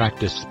can attract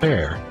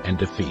despair and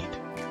defeat.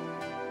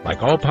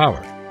 Like all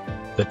power,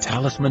 the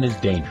talisman is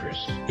dangerous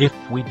if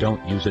we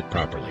don't use it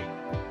properly.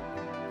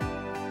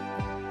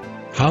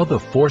 How the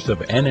force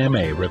of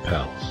NMA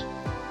repels.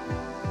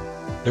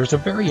 There's a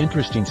very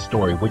interesting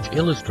story which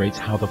illustrates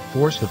how the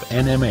force of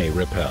NMA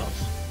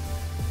repels.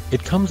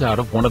 It comes out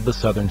of one of the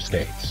southern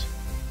states.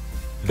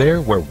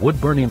 There, where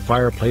wood-burning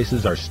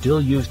fireplaces are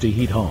still used to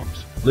heat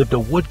homes, lived a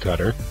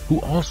woodcutter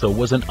who also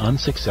was an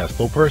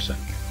unsuccessful person.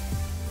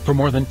 For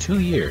more than 2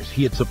 years,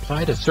 he had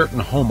supplied a certain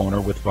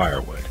homeowner with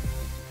firewood.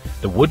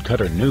 The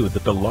woodcutter knew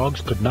that the logs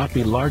could not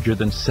be larger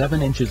than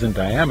 7 inches in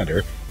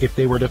diameter if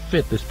they were to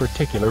fit this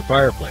particular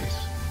fireplace.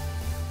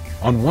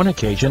 On one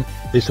occasion,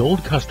 this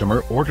old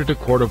customer ordered a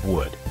cord of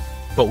wood,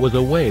 but was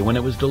away when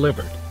it was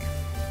delivered.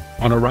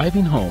 On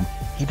arriving home,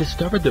 he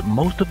discovered that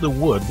most of the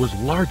wood was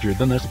larger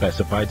than the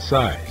specified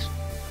size.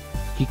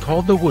 He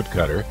called the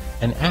woodcutter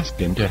and asked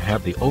him to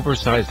have the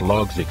oversized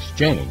logs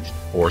exchanged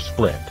or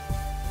split.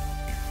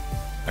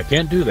 "I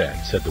can't do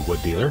that," said the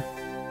wood dealer.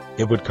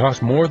 "It would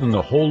cost more than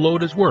the whole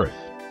load is worth."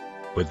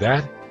 With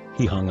that,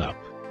 he hung up.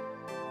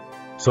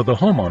 So the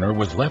homeowner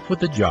was left with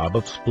the job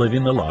of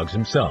splitting the logs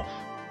himself.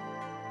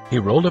 He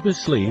rolled up his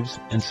sleeves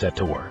and set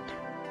to work.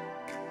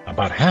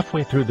 About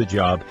halfway through the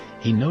job,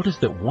 he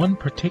noticed that one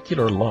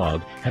particular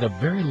log had a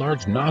very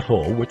large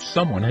knothole which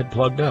someone had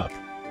plugged up.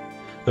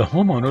 the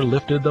homeowner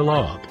lifted the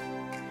log.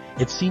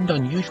 It seemed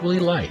unusually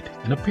light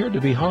and appeared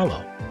to be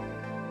hollow.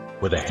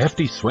 With a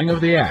hefty swing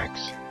of the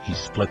axe, he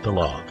split the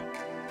log.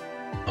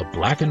 A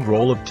blackened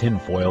roll of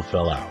tinfoil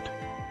fell out.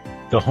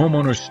 The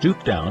homeowner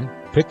stooped down,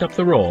 picked up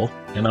the roll,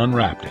 and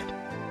unwrapped it.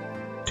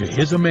 To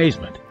his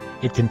amazement,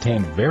 it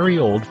contained very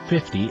old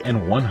 $50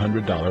 and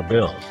 $100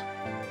 bills.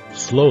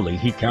 Slowly,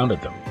 he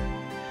counted them.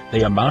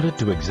 They amounted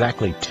to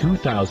exactly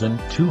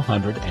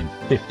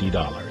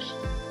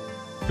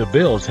 $2,250. The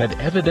bills had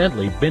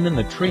evidently been in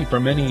the tree for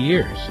many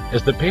years,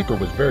 as the paper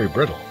was very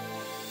brittle.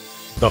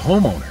 The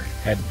homeowner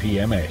had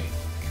PMA.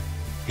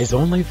 His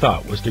only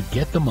thought was to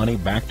get the money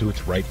back to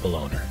its rightful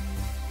owner.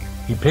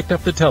 He picked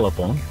up the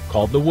telephone,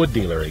 called the wood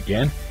dealer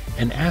again,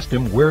 and asked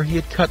him where he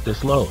had cut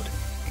this load.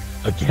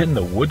 Again,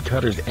 the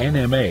woodcutter's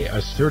NMA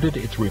asserted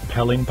its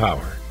repelling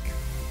power.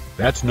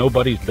 "That's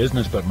nobody's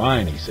business but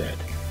mine," he said.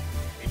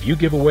 "If you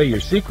give away your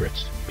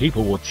secrets,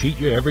 people will cheat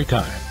you every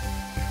time."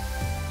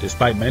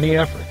 Despite many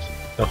efforts,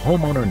 the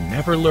homeowner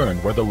never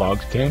learned where the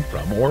logs came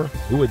from or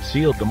who had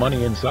sealed the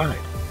money inside.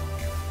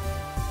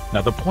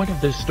 Now, the point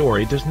of this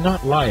story does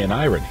not lie in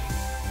irony.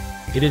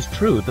 It is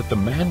true that the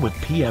man with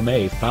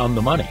PMA found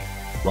the money,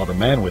 while the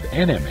man with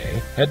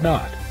NMA had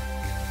not.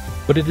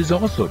 But it is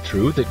also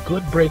true that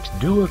good breaks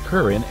do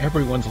occur in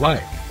everyone's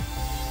life.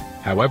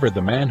 However,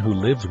 the man who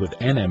lives with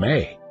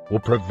NMA will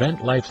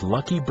prevent life's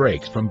lucky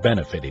breaks from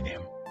benefiting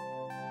him.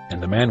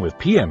 And the man with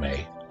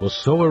PMA will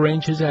so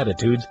arrange his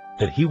attitudes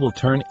that he will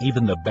turn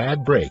even the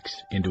bad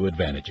breaks into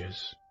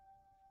advantages.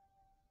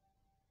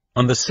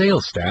 On the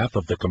sales staff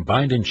of the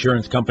Combined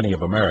Insurance Company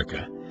of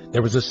America,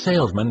 there was a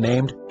salesman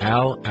named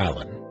Al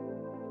Allen.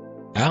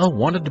 Al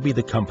wanted to be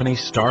the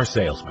company's star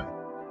salesman.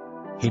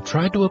 He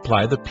tried to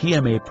apply the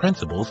PMA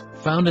principles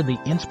found in the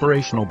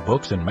inspirational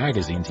books and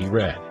magazines he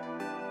read.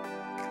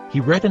 He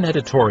read an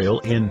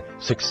editorial in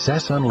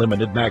Success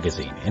Unlimited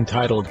magazine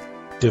entitled,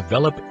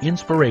 "Develop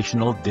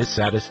Inspirational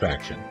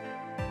Dissatisfaction."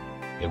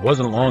 It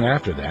wasn't long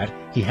after that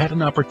he had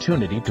an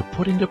opportunity to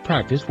put into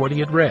practice what he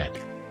had read.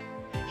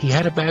 He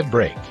had a bad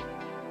break.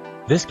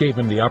 This gave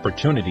him the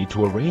opportunity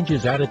to arrange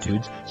his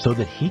attitudes so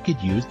that he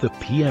could use the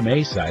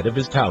PMA side of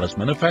his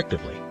talisman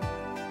effectively.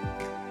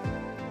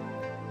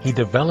 He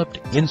developed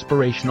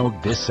inspirational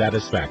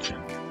dissatisfaction.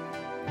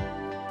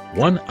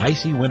 One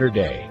icy winter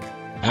day,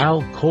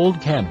 Al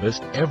cold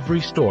canvassed every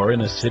store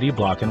in a city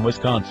block in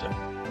Wisconsin.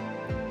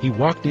 He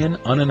walked in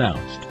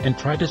unannounced and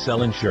tried to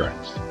sell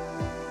insurance.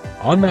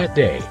 On that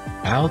day,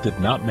 Al did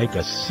not make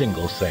a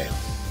single sale.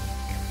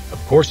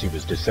 Of course, he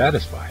was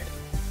dissatisfied.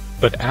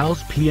 But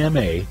Al's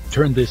PMA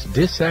turned this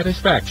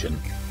dissatisfaction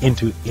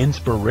into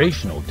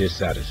inspirational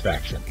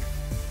dissatisfaction.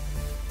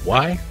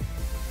 Why?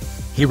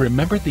 He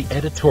remembered the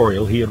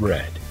editorial he had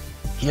read.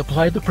 He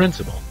applied the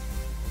principle.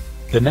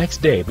 The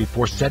next day,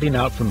 before setting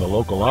out from the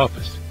local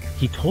office,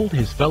 he told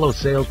his fellow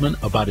salesman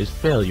about his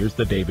failures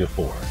the day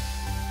before.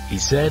 He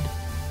said,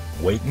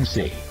 "Wait and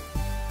see.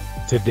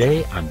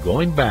 Today, I'm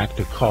going back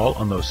to call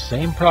on those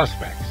same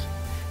prospects,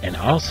 and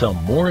I'll sell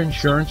more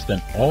insurance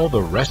than all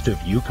the rest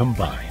of you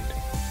combined."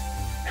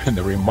 And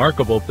the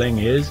remarkable thing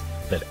is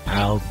that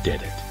Al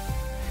did it.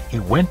 He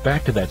went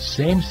back to that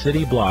same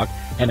city block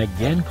and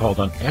again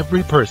called on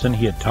every person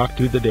he had talked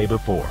to the day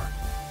before.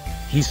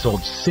 He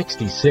sold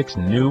 66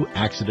 new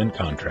accident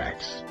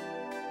contracts.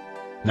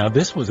 Now,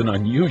 this was an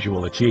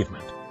unusual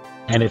achievement,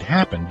 and it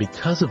happened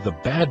because of the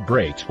bad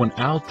breaks when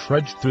Al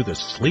trudged through the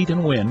sleet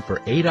and wind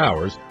for 8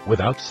 hours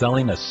without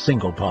selling a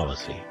single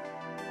policy.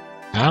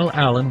 Al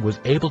Allen was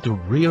able to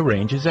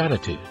rearrange his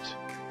attitudes.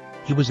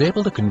 He was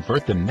able to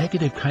convert the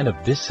negative kind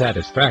of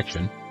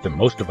dissatisfaction that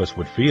most of us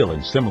would feel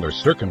in similar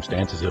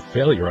circumstances of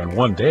failure on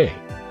one day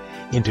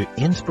into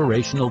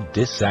inspirational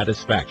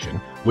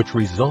dissatisfaction, which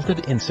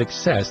resulted in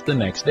success the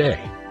next day.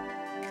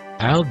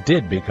 Al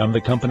did become the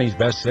company's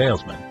best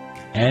salesman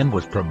and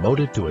was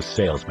promoted to a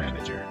sales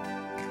manager.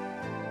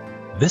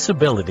 This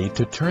ability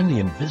to turn the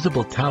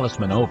invisible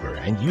talisman over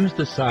and use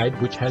the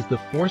side which has the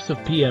force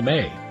of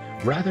PMA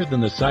rather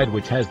than the side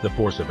which has the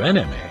force of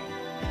NMA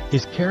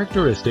is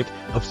characteristic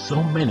of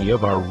so many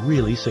of our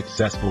really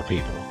successful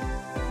people.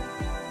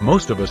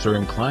 Most of us are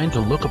inclined to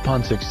look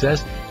upon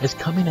success as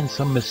coming in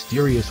some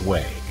mysterious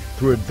way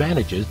through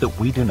advantages that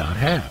we do not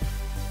have.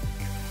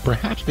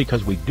 Perhaps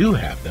because we do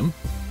have them,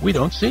 we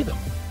don't see them.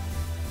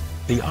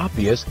 The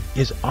obvious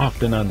is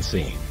often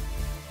unseen.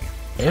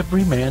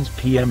 Every man's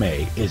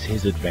PMA is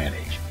his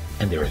advantage,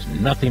 and there is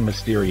nothing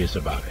mysterious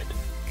about it.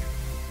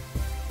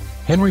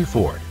 Henry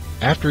Ford,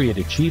 after he had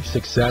achieved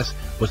success,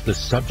 was the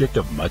subject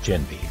of much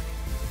envy.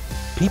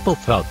 People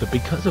felt that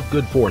because of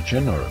good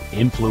fortune or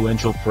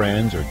influential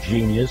friends or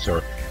genius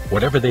or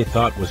whatever they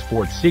thought was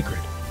Ford's secret,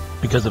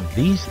 because of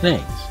these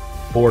things,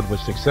 Ford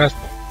was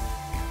successful.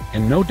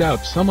 And no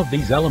doubt some of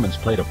these elements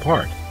played a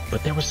part,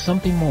 but there was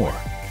something more.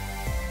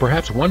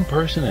 Perhaps one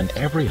person in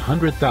every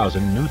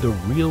 100,000 knew the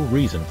real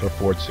reason for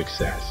Ford's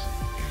success,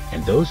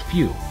 and those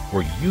few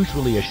were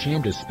usually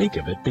ashamed to speak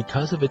of it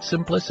because of its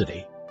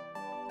simplicity.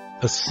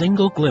 A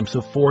single glimpse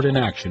of Ford in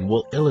action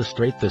will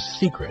illustrate the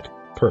secret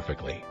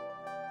perfectly.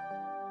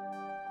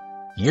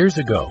 Years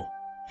ago,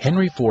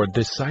 Henry Ford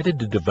decided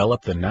to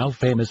develop the now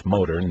famous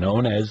motor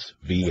known as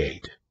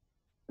V8.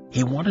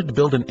 He wanted to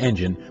build an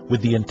engine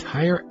with the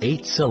entire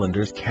 8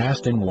 cylinders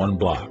cast in one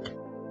block.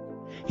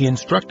 He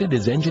instructed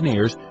his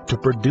engineers to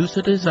produce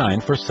a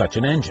design for such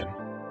an engine.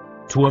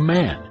 To a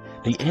man,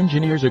 the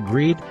engineers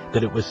agreed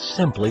that it was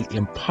simply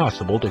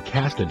impossible to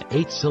cast an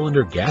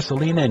 8-cylinder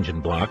gasoline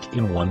engine block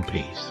in one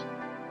piece.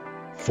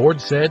 Ford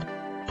said,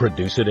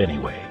 "Produce it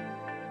anyway."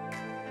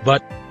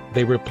 But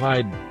they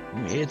replied,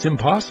 "It's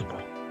impossible."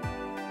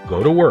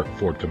 "Go to work,"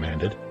 Ford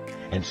commanded,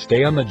 "and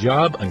stay on the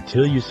job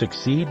until you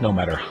succeed, no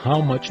matter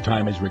how much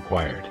time is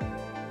required."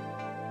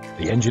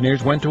 The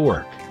engineers went to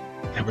work.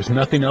 There was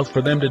nothing else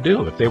for them to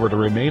do if they were to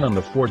remain on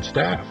the Ford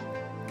staff.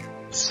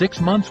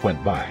 6 months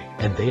went by,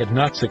 and they had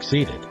not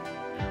succeeded.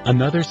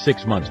 Another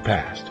 6 months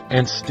passed,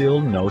 and still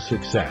no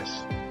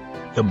success.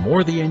 The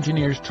more the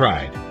engineers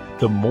tried,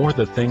 the more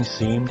the thing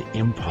seemed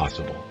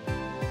impossible.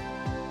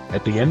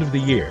 At the end of the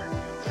year,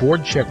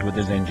 Ford checked with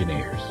his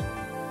engineers.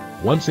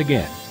 Once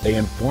again, they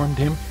informed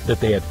him that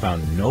they had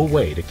found no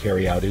way to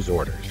carry out his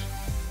orders.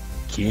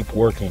 "Keep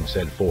working,"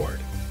 said Ford.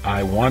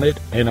 "I want it,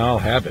 and I'll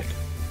have it."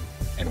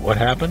 And what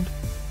happened?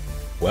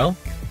 Well,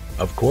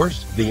 of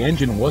course, the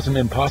engine wasn't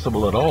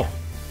impossible at all.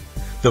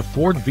 The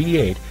Ford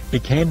V8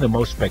 became the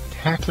most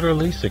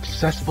spectacularly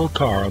successful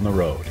car on the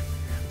road,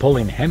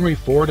 pulling Henry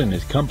Ford and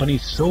his company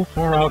so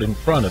far out in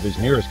front of his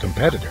nearest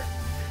competitor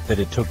that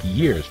it took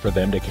years for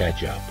them to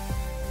catch up.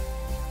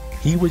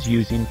 He was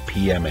using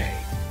PMA,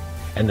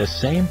 and the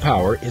same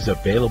power is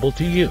available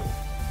to you.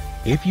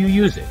 If you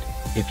use it,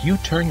 if you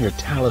turn your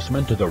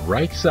talisman to the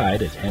right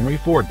side as Henry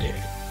Ford did,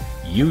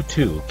 you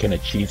too can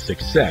achieve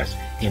success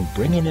in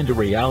bringing into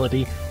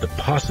reality the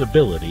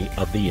possibility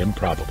of the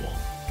improbable.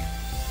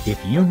 If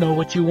you know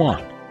what you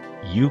want,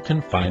 you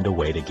can find a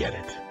way to get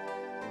it.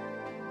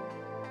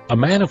 A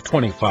man of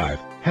 25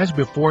 has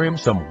before him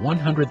some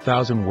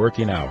 100,000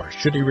 working hours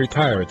should he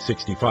retire at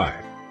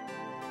 65.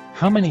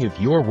 How many of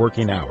your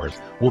working hours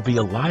will be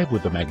alive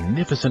with the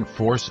magnificent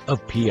force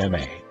of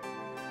PMA?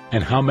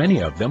 And how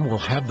many of them will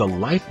have the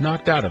life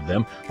knocked out of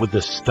them with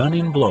the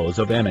stunning blows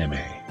of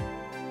NMA?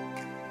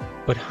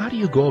 But how do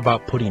you go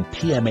about putting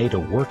PMA to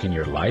work in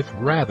your life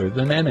rather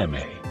than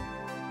NMA?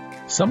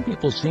 Some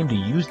people seem to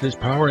use this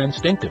power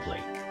instinctively.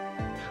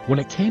 When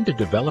it came to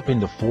developing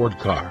the Ford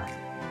car,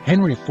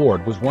 Henry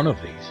Ford was one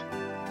of these.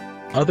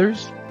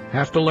 Others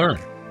have to learn.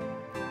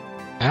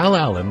 Al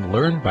Allen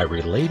learned by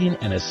relating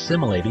and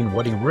assimilating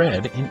what he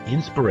read in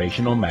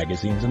inspirational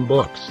magazines and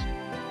books.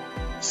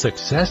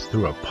 Success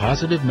Through a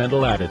Positive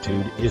Mental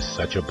Attitude is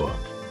such a book.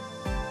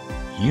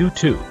 You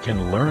too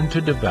can learn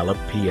to develop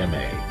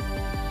PMA.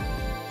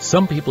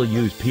 Some people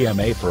use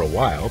PMA for a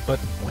while, but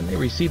when they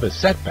receive a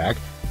setback,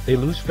 they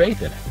lose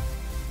faith in it.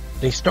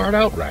 They start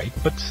out right,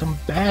 but some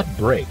bad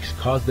breaks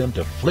cause them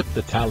to flip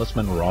the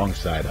talisman wrong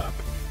side up.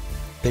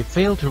 They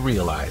fail to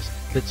realize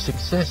that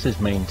success is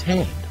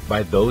maintained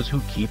by those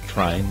who keep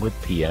trying with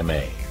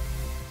PMA.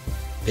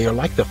 They are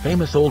like the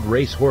famous old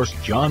racehorse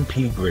John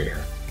P. Greer.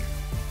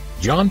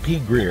 John P.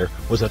 Greer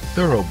was a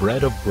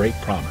thoroughbred of great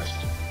promise.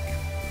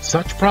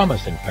 Such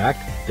promise, in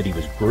fact, that he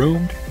was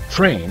groomed,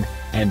 trained,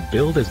 and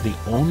billed as the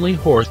only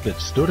horse that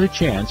stood a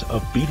chance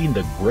of beating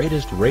the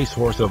greatest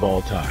racehorse of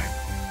all time,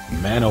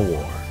 Man o'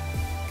 War.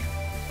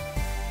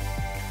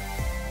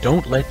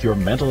 Don't let your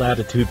mental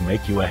attitude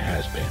make you a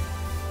has-been.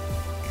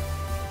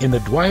 In the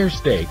Dwyer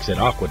Stakes at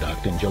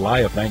Aqueduct in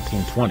July of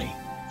 1920,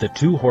 the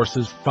two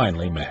horses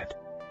finally met.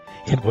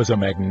 It was a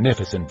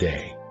magnificent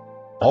day.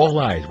 All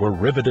eyes were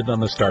riveted on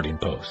the starting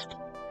post.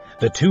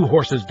 The two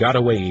horses got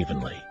away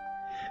evenly.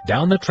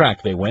 Down the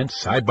track they went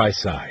side by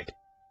side.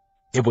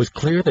 It was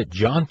clear that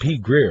John P.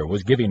 Greer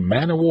was giving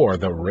Man o' War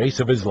the race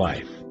of his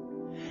life.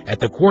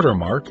 At the quarter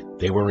mark,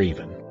 they were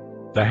even.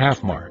 The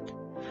half mark,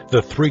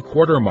 the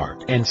three-quarter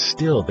mark, and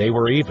still they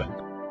were even.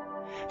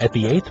 At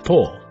the 8th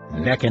pole,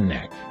 neck and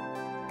neck.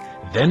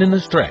 Then in the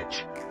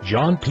stretch,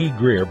 John P.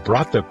 Greer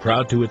brought the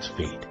crowd to its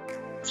feet.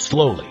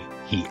 Slowly,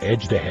 he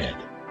edged ahead.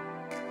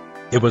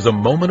 It was a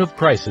moment of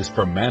crisis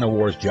for Man o'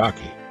 War's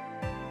jockey.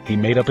 He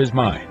made up his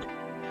mind.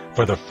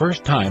 For the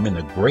first time in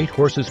the great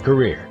horse's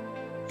career,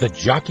 the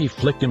jockey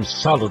flicked him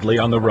solidly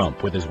on the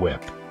rump with his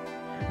whip.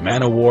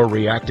 Man o' War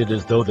reacted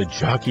as though the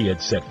jockey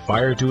had set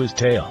fire to his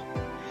tail.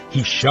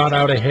 He shot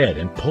out ahead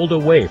and pulled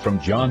away from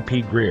John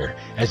P. Greer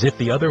as if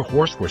the other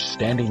horse were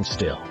standing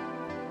still.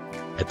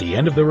 At the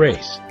end of the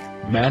race,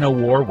 Man o'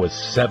 War was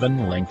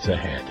 7 lengths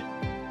ahead.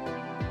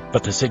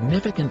 But the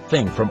significant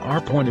thing from our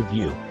point of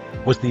view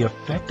was the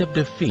effect of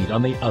defeat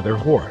on the other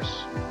horse.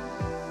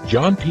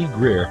 John P.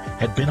 Greer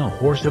had been a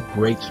horse of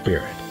great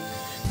spirit.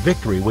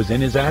 Victory was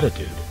in his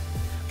attitude.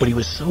 But he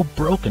was so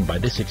broken by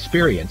this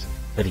experience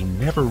that he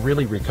never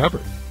really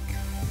recovered.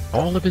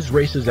 All of his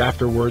races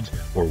afterwards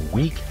were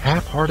weak,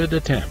 half-hearted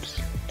attempts,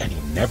 and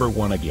he never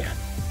won again.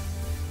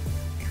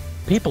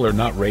 People are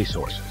not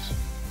racehorses,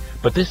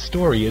 but this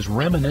story is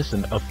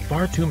reminiscent of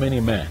far too many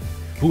men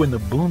who in the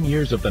boom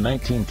years of the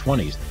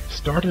 1920s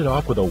started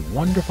off with a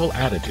wonderful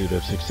attitude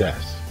of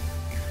success.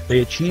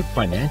 They achieved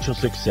financial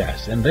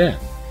success and then,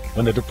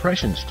 When the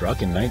Depression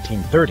struck in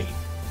 1930,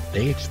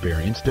 they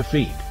experienced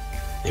defeat.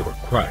 They were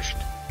crushed.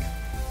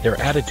 Their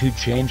attitude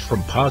changed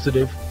from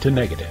positive to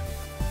negative.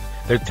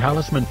 Their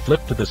talisman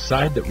flipped to the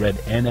side that read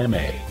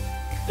NMA.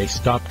 They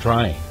stopped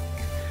trying.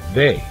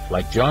 They,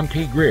 like John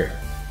P. Greer,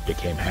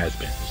 became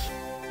has-beens.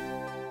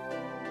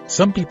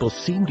 Some people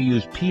seem to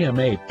use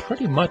PMA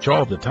pretty much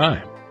all the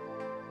time.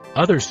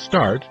 Others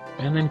start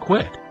and then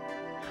quit.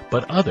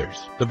 But others,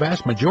 the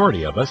vast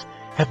majority of us,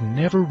 have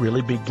never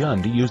really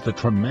begun to use the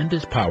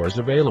tremendous powers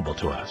available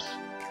to us.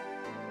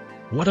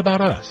 What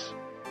about us?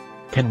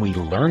 Can we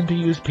learn to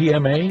use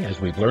PMA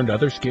as we've learned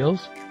other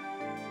skills?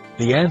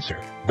 The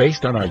answer,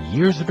 based on our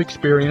years of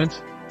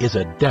experience, is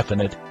a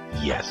definite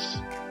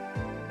yes.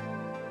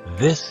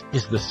 This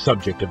is the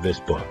subject of this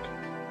book.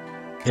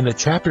 In the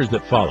chapters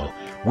that follow,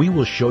 we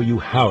will show you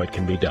how it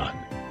can be done.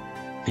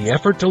 The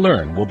effort to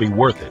learn will be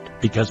worth it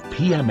because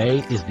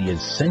PMA is the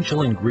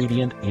essential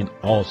ingredient in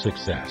all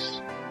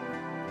success.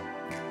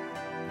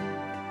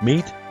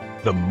 Meet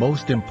the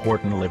most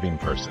important living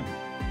person.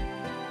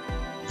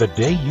 The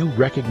day you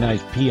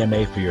recognize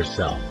PMA for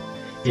yourself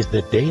is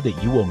the day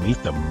that you will meet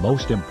the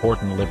most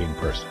important living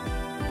person.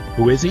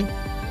 Who is he?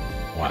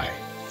 Why,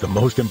 the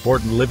most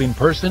important living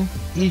person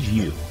is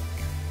you,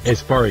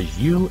 as far as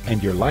you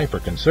and your life are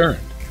concerned.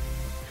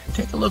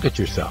 Take a look at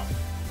yourself.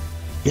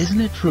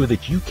 Isn't it true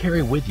that you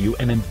carry with you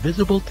an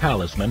invisible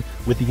talisman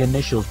with the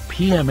initials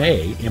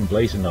PMA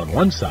emblazoned on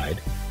one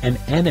side and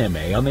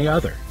NMA on the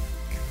other?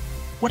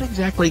 What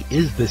exactly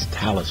is this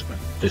talisman,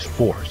 this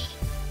force?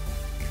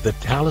 The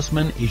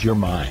talisman is your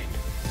mind.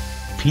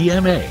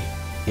 PMA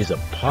is a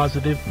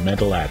positive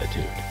mental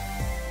attitude.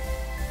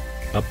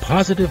 A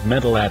positive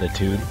mental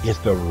attitude is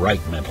the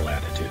right mental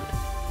attitude.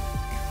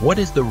 What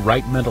is the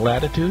right mental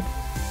attitude?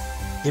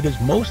 It is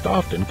most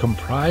often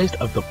comprised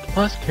of the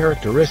plus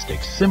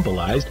characteristics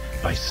symbolized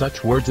by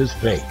such words as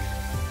faith,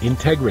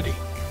 integrity,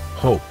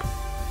 hope,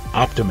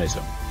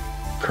 optimism,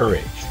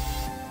 courage,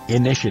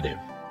 initiative,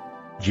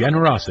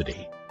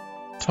 generosity,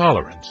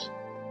 tolerance,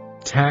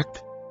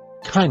 tact,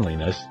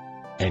 kindliness,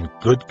 and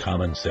good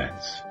common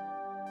sense.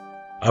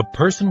 A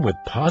person with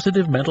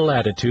positive mental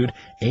attitude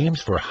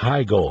aims for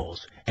high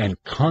goals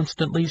and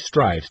constantly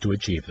strives to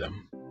achieve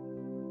them.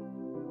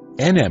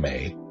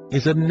 NMA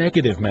is a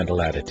negative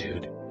mental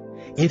attitude.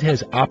 It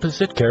has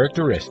opposite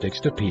characteristics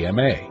to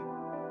PMA.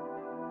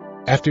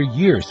 After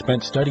years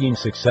spent studying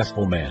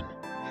successful men,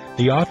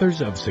 the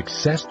authors of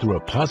Success Through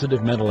a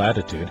Positive Mental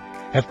Attitude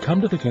have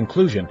come to the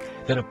conclusion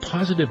that a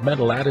positive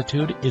mental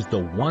attitude is the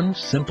one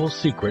simple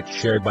secret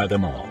shared by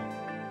them all.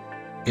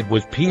 It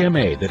was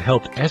PMA that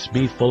helped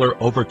S.B.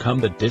 Fuller overcome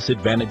the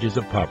disadvantages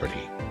of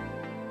poverty.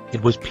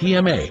 It was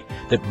PMA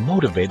that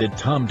motivated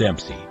Tom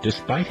Dempsey,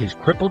 despite his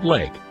crippled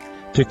leg,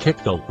 to kick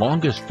the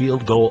longest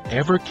field goal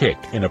ever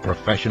kicked in a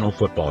professional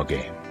football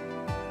game.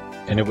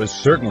 And it was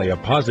certainly a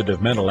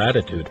positive mental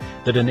attitude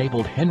that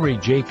enabled Henry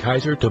J.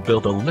 Kaiser to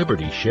build a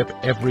Liberty ship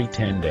every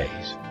 10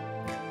 days.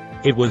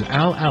 It was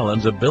Al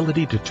Allen's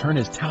ability to turn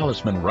his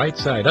talisman right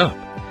side up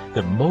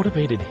that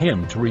motivated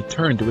him to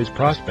return to his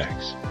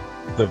prospects,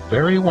 the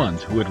very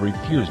ones who had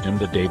refused him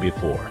the day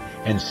before,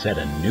 and set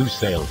a new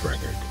sales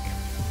record.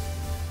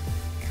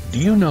 Do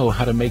you know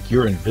how to make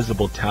your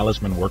invisible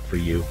talisman work for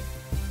you?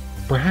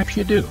 Perhaps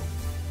you do.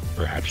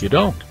 Perhaps you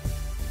don't.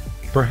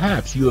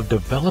 Perhaps you have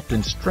developed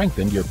and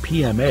strengthened your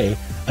PMA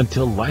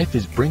until life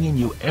is bringing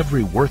you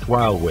every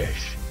worthwhile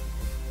wish.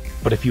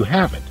 But if you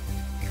haven't,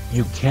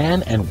 you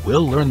can and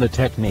will learn the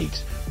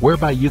techniques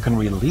whereby you can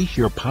release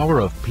your power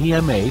of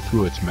PMA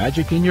through its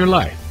magic in your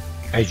life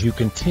as you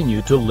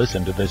continue to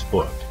listen to this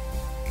book.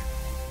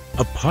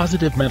 A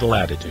positive mental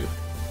attitude,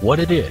 what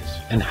it is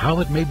and how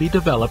it may be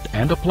developed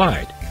and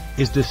applied,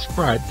 is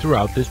described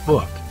throughout this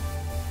book.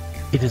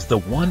 It is the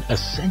one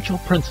essential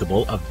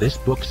principle of this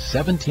book's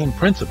 17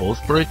 principles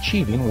for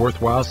achieving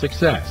worthwhile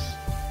success.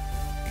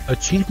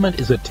 Achievement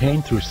is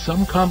attained through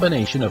some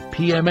combination of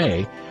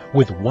PMA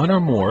with one or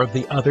more of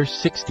the other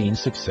 16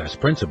 success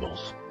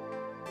principles.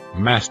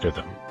 Master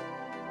them.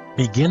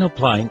 Begin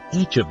applying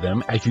each of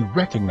them as you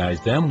recognize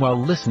them while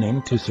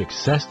listening to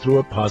Success Through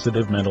a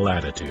Positive Mental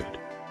Attitude.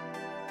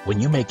 When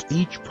you make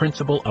each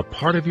principle a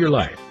part of your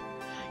life,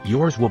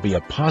 yours will be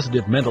a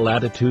positive mental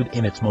attitude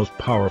in its most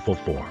powerful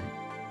form.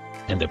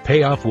 And the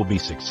payoff will be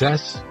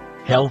success,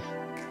 health,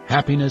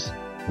 happiness,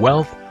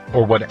 wealth,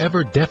 or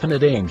whatever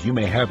definite aims you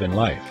may have in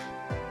life.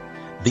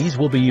 These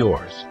will be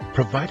yours,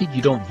 provided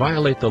you don't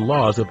violate the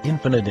laws of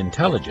infinite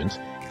intelligence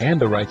and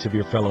the rights of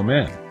your fellow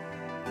men.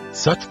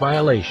 Such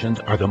violations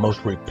are the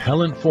most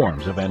repellent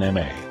forms of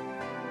NMA.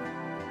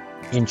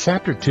 In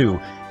Chapter 2,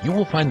 you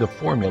will find the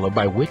formula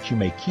by which you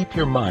may keep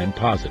your mind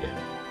positive.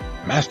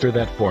 Master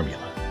that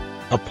formula.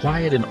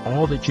 Apply it in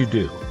all that you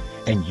do,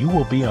 and you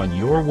will be on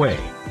your way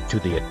to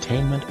the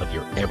attainment of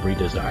your every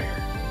desire.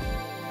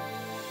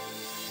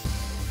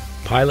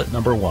 Pilot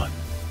number 1.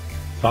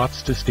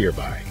 Thoughts to steer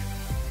by.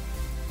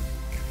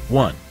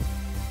 1.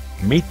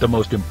 Meet the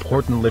most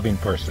important living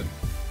person.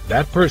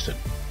 That person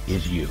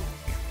is you.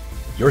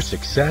 Your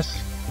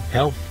success,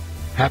 health,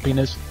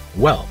 happiness,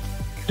 wealth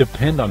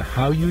depend on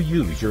how you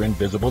use your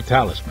invisible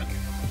talisman.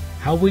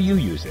 How will you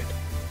use it?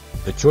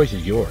 The choice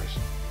is yours.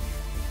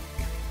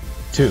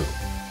 2.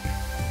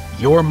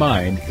 Your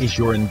mind is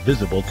your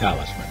invisible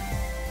talisman.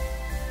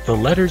 The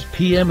letters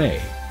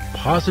PMA,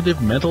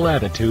 positive mental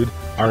attitude,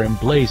 are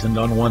emblazoned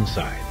on one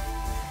side,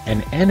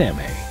 and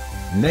NMA,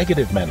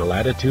 negative mental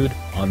attitude,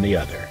 on the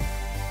other.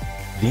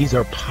 These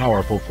are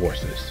powerful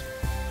forces.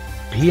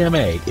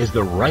 PMA is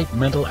the right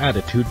mental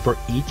attitude for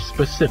each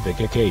specific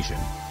occasion.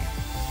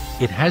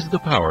 It has the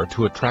power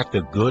to attract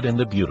the good and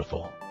the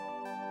beautiful.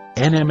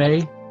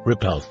 NMA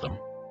repels them.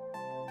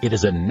 It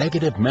is a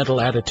negative mental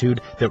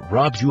attitude that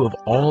robs you of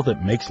all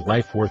that makes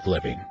life worth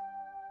living.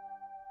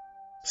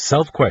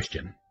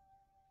 Self-question.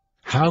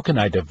 How can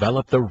I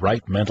develop the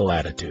right mental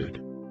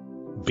attitude?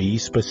 Be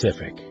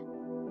specific.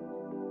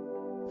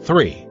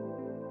 3.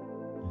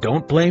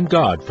 Don't blame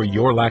God for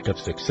your lack of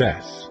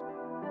success.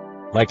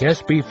 Like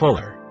S.B.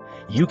 Fuller,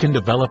 you can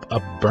develop a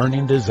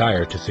burning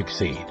desire to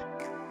succeed.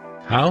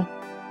 How?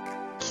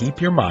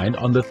 Keep your mind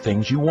on the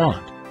things you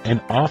want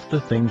and off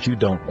the things you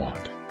don't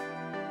want.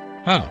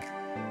 How?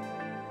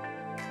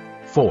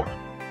 4.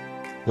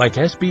 Like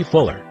S.B.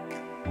 Fuller,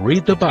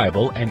 read the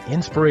Bible and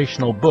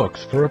inspirational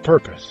books for a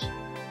purpose.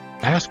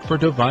 Ask for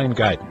divine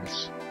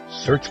guidance.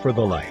 Search for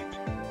the light.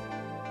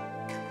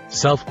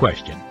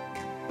 Self-question.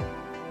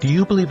 Do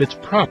you believe it's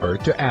proper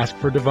to ask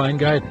for divine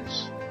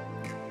guidance?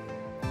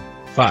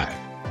 5.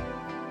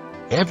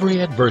 Every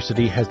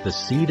adversity has the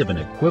seed of an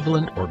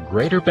equivalent or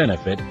greater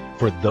benefit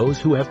for those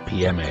who have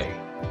PMA.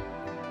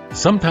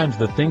 Sometimes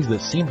the things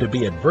that seem to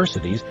be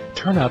adversities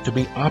turn out to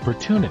be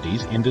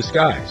opportunities in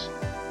disguise.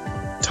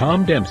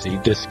 Tom Dempsey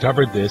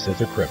discovered this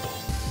as a cripple.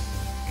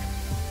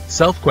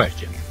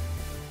 Self-question.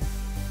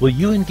 Will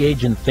you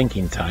engage in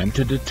thinking time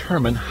to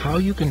determine how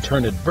you can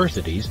turn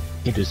adversities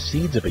into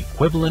seeds of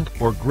equivalent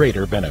or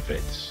greater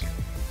benefits?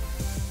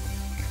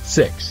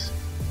 6.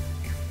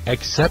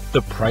 Accept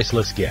the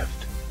priceless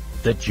gift,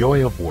 the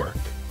joy of work.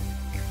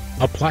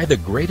 Apply the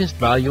greatest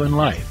value in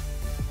life.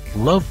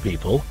 Love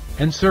people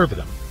and serve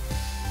them.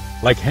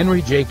 Like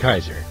Henry J.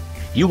 Kaiser,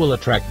 you will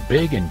attract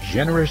big and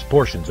generous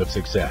portions of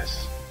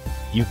success.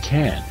 You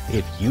can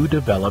if you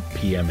develop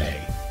PMA.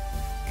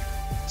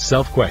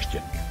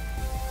 Self-question.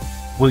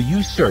 Will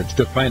you search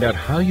to find out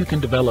how you can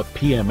develop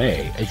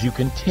PMA as you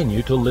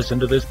continue to listen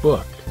to this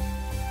book?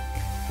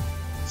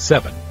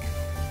 7.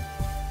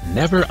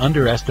 Never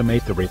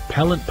underestimate the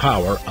repellent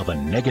power of a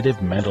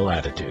negative mental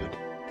attitude.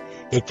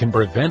 It can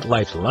prevent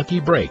life's lucky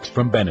breaks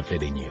from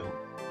benefiting you.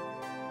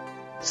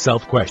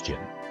 Self-question.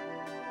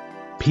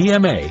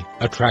 PMA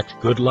attracts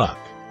good luck.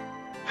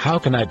 How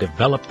can I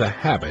develop the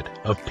habit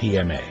of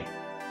PMA?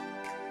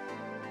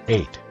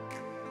 8.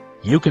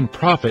 You can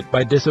profit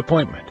by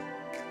disappointment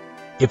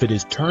if it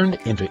is turned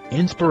into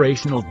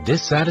inspirational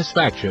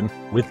dissatisfaction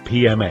with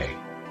PMA.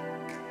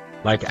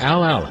 Like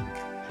Al Allen,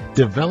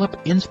 develop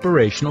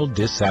inspirational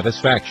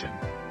dissatisfaction.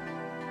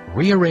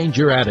 Rearrange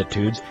your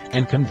attitudes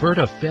and convert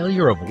a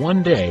failure of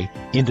one day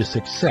into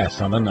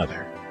success on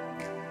another.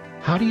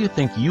 How do you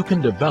think you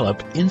can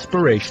develop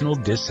inspirational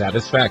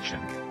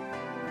dissatisfaction?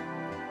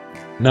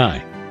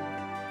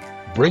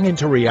 9. Bring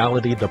into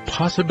reality the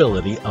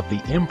possibility of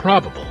the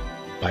improbable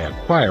by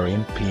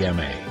acquiring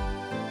PMA.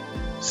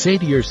 Say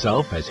to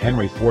yourself, as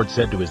Henry Ford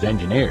said to his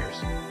engineers,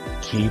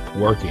 keep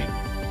working.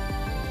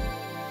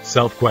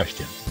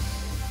 Self-question.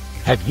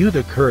 Have you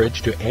the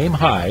courage to aim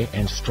high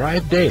and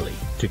strive daily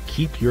to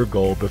keep your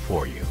goal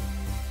before you?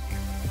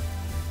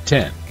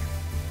 10.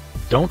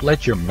 Don't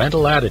let your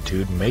mental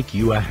attitude make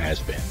you a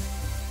has-been.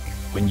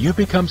 When you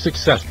become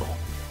successful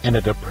and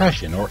a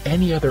depression or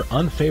any other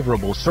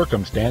unfavorable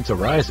circumstance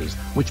arises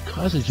which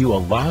causes you a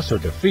loss or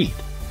defeat,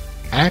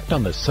 act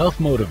on the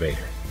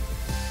self-motivator.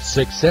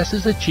 Success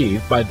is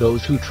achieved by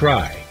those who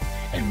try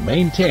and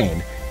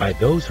maintained by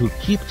those who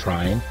keep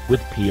trying with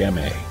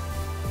PMA.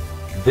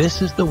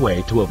 This is the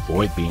way to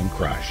avoid being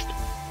crushed.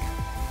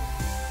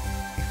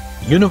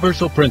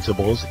 Universal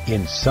principles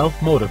in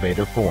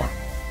self-motivator form.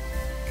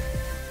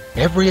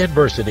 Every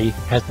adversity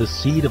has the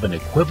seed of an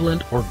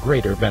equivalent or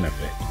greater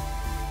benefit.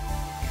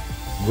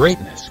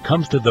 Greatness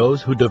comes to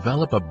those who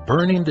develop a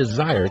burning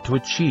desire to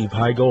achieve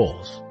high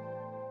goals.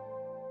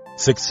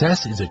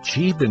 Success is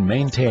achieved and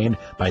maintained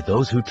by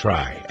those who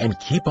try and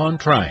keep on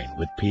trying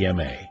with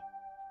PMA.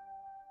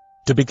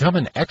 To become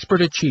an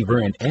expert achiever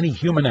in any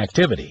human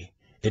activity,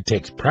 it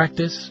takes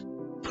practice,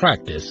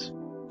 practice,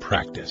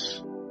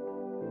 practice.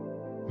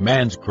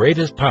 Man's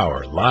greatest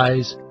power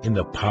lies in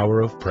the power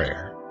of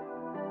prayer.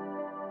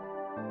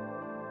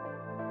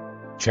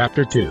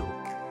 Chapter 2.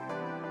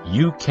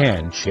 You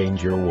can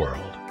change your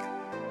world.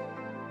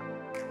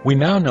 We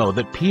now know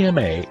that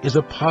PMA is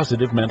a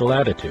positive mental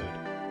attitude.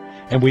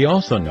 And we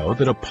also know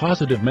that a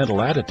positive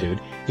mental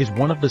attitude is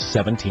one of the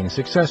 17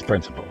 success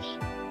principles.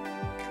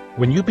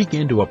 When you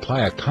begin to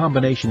apply a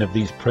combination of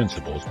these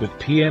principles with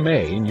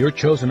PMA in your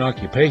chosen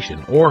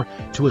occupation or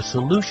to a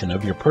solution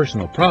of your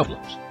personal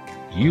problems,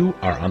 you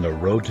are on the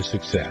road to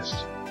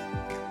success.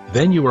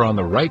 Then you are on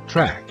the right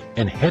track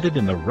and headed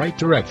in the right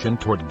direction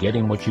toward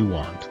getting what you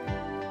want.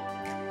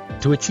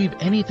 To achieve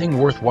anything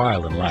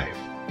worthwhile in life,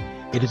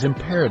 it is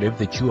imperative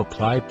that you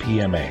apply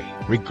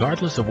PMA,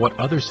 regardless of what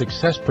other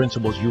success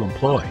principles you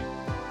employ.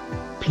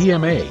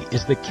 PMA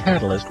is the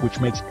catalyst which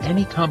makes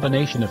any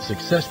combination of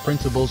success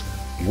principles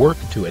work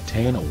to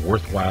attain a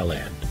worthwhile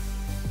end.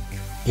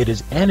 It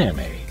is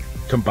NMA,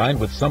 combined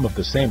with some of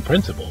the same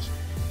principles,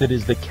 that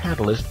is the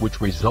catalyst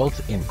which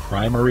results in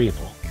crime or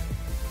evil.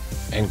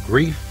 And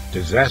grief,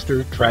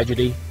 disaster,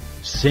 tragedy,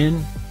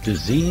 sin,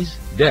 disease,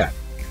 death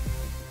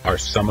are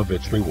some of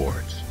its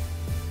rewards.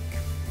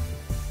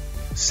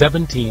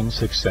 17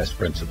 Success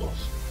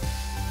Principles.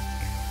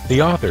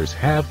 The authors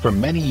have for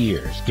many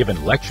years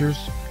given lectures,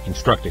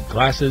 instructed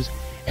classes,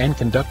 and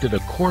conducted a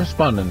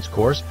correspondence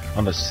course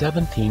on the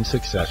 17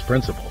 Success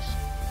Principles.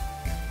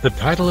 The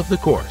title of the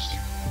course,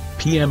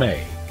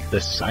 PMA,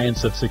 The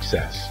Science of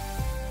Success.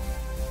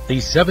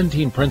 These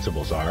 17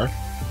 principles are: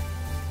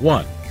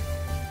 1.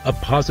 A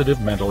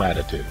positive mental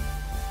attitude.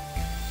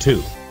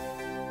 2.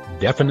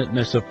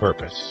 Definiteness of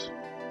purpose.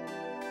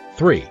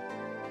 3.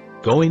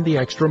 Going the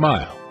extra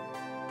mile.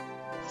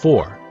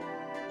 4.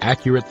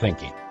 Accurate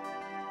thinking.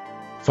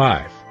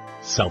 5.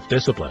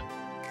 Self-discipline.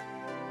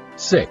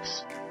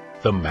 6.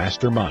 The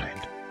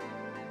mastermind.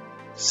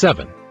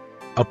 7.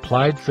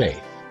 Applied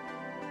faith.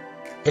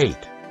 8.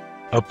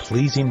 A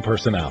pleasing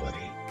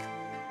personality.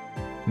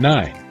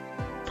 9.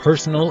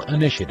 Personal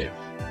initiative.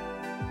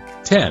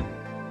 10.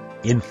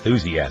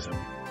 Enthusiasm.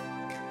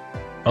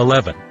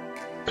 11.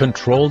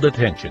 Controlled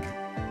attention.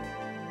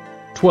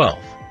 12.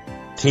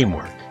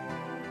 Teamwork.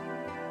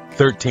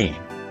 13.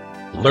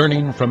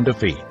 Learning from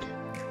defeat.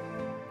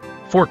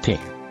 14.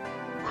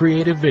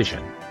 Creative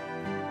vision.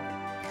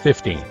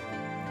 15.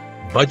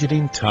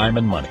 Budgeting time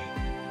and money.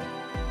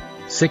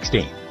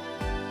 16.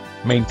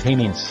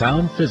 Maintaining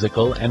sound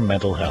physical and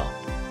mental health.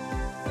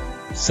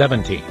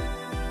 17.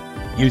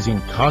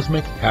 Using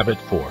cosmic habit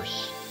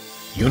force,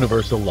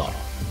 universal law.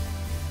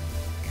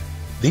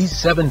 These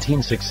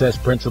 17 success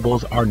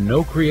principles are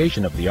no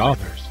creation of the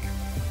authors.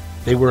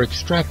 They were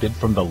extracted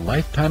from the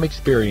lifetime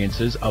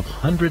experiences of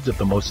hundreds of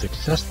the most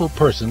successful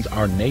persons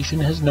our nation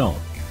has known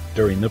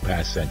during the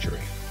past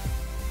century.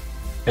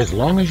 As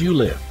long as you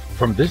live,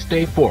 from this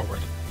day forward,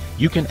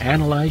 you can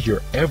analyze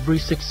your every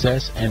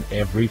success and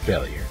every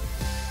failure.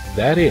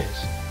 That is,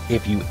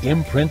 if you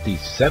imprint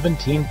these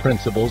 17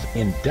 principles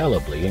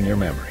indelibly in your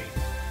memory.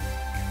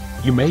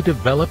 You may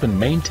develop and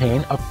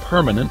maintain a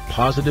permanent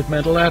positive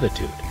mental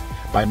attitude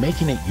by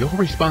making it your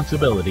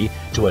responsibility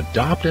to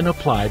adopt and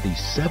apply these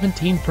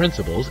 17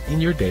 principles in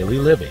your daily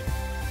living.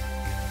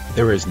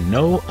 There is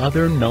no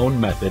other known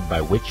method by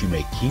which you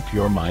may keep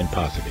your mind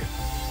positive.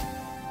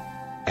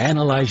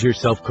 Analyze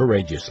yourself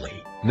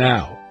courageously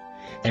now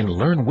and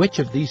learn which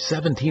of these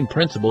 17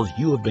 principles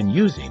you have been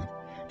using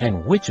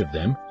and which of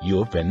them you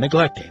have been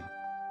neglecting.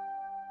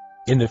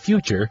 In the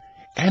future,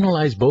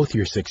 analyze both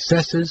your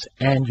successes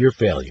and your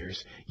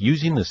failures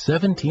using the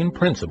 17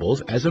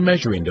 principles as a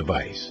measuring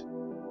device.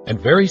 And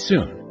very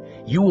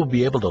soon, you will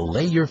be able to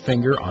lay your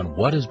finger on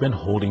what has been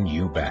holding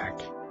you back.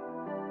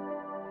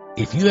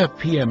 If you have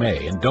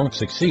PMA and don't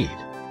succeed,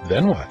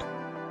 then what?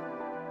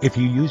 If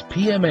you use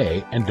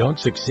PMA and don't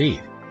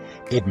succeed,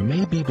 it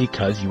may be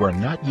because you are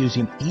not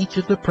using each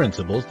of the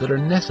principles that are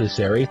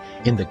necessary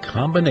in the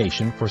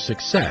combination for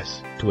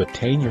success to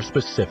attain your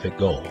specific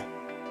goal.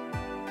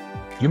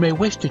 You may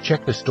wish to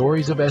check the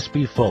stories of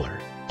S.B.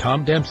 Fuller,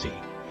 Tom Dempsey,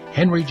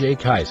 Henry J.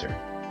 Kaiser,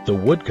 the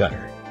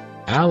Woodcutter,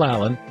 Al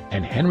Allen,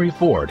 and Henry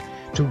Ford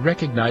to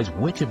recognize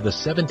which of the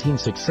 17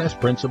 success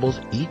principles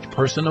each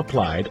person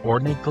applied or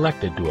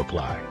neglected to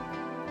apply.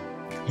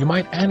 You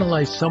might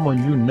analyze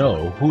someone you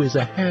know who is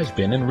a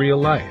has-been in real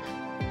life.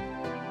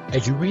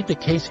 As you read the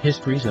case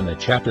histories in the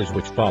chapters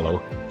which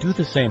follow, do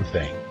the same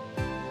thing.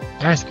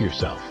 Ask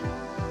yourself,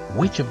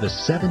 which of the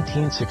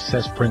 17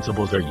 success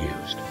principles are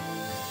used?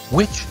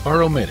 Which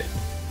are omitted?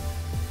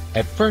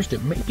 At first,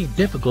 it may be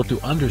difficult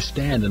to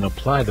understand and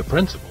apply the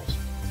principles,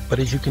 but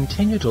as you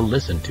continue to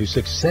listen to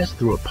Success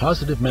Through a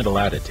Positive Mental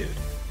Attitude,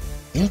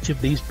 each of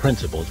these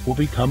principles will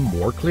become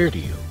more clear to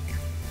you.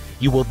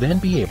 You will then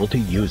be able to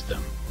use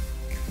them.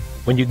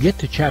 When you get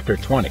to Chapter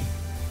 20,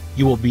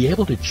 you will be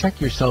able to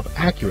check yourself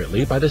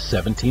accurately by the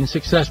 17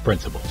 success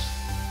principles.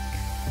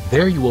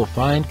 There you will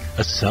find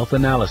a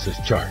self-analysis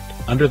chart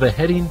under the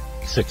heading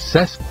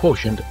Success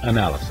Quotient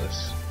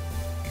Analysis.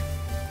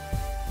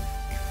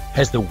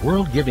 Has the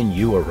world given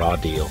you a raw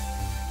deal?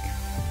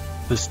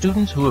 The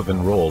students who have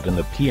enrolled in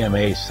the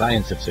PMA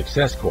Science of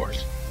Success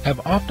course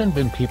have often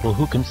been people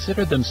who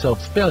consider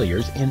themselves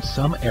failures in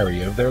some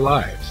area of their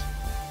lives.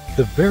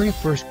 The very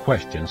first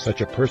question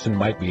such a person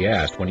might be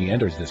asked when he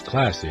enters this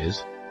class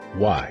is,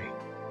 why?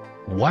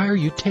 Why are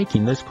you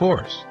taking this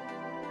course?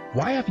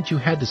 Why haven't you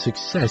had the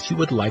success you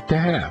would like to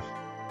have?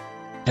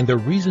 And the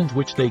reasons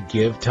which they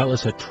give tell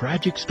us a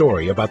tragic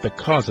story about the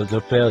causes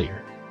of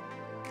failure.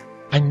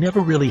 I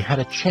never really had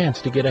a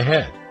chance to get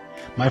ahead.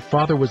 My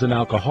father was an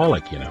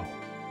alcoholic, you know.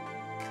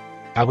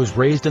 I was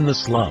raised in the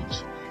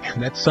slums,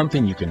 and that's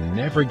something you can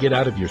never get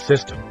out of your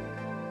system.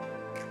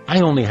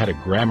 I only had a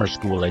grammar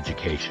school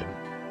education.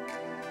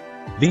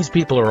 These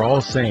people are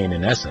all saying,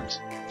 in essence,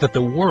 that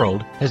the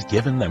world has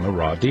given them a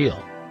raw deal.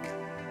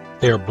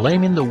 They are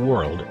blaming the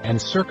world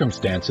and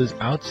circumstances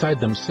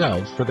outside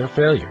themselves for their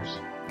failures.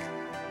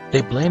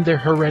 They blame their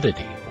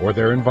heredity or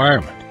their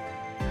environment.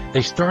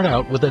 They start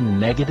out with a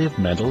negative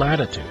mental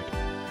attitude.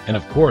 And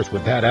of course,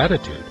 with that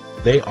attitude,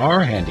 they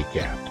are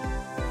handicapped.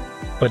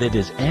 But it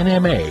is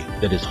NMA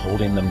that is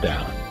holding them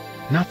down,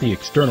 not the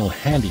external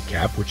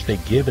handicap which they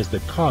give as the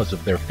cause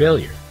of their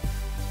failure.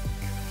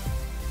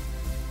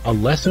 A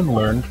lesson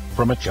learned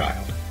from a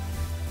child.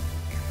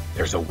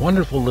 There's a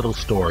wonderful little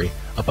story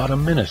about a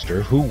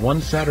minister who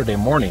one Saturday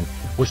morning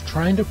was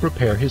trying to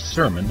prepare his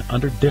sermon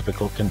under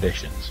difficult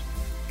conditions.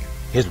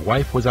 His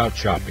wife was out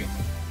shopping.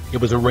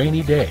 It was a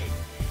rainy day,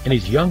 and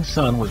his young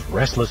son was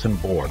restless and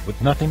bored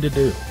with nothing to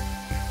do.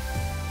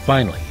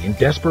 Finally, in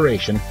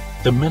desperation,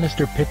 the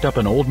minister picked up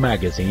an old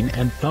magazine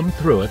and thumbed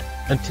through it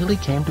until he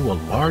came to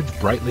a large,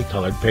 brightly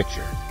colored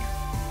picture.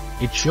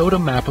 It showed a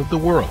map of the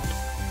world.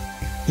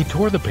 He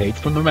tore the page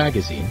from the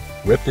magazine,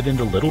 ripped it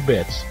into little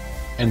bits,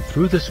 and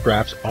threw the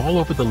scraps all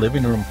over the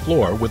living room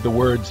floor with the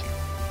words,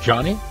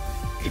 "Johnny,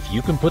 if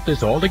you can put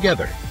this all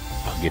together,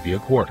 I'll give you a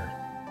quarter."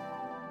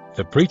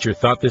 The preacher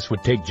thought this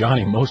would take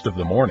Johnny most of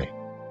the morning,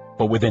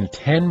 but within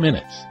 10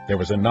 minutes there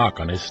was a knock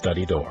on his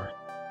study door.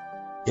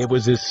 It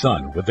was his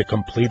son with the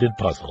completed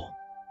puzzle.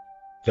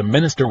 The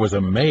minister was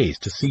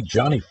amazed to see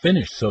Johnny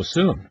finish so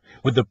soon,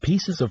 with the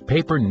pieces of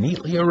paper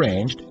neatly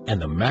arranged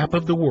and the map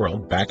of the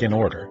world back in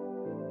order.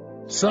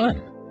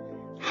 "Son,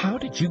 how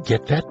did you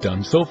get that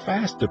done so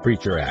fast?" the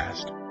preacher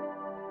asked.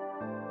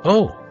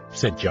 "Oh,"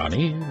 said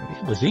Johnny,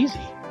 "it was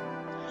easy.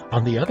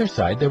 On the other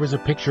side there was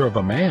a picture of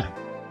a man.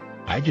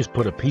 I just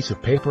put a piece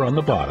of paper on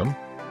the bottom,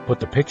 put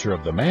the picture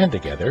of the man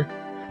together,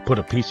 put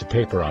a piece of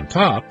paper on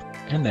top,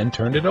 and then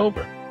turned it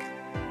over.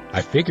 I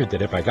figured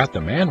that if I got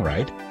the man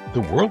right,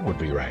 the world would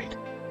be right."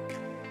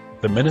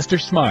 The minister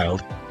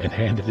smiled and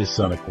handed his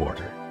son a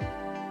quarter.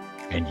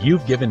 "And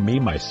you've given me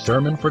my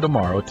sermon for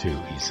tomorrow, too,"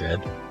 he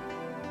said.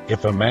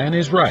 "If a man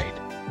is right,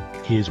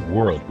 his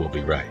world will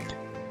be right."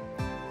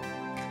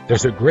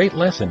 There's a great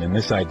lesson in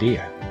this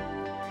idea.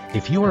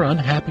 If you are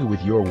unhappy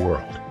with your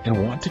world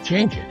and want to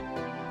change it,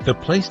 the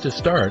place to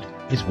start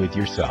is with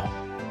yourself.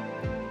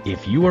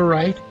 If you are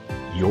right,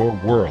 your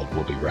world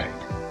will be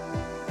right.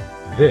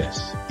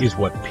 This is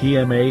what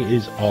PMA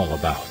is all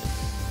about.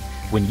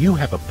 When you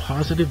have a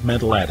positive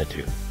mental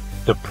attitude,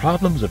 the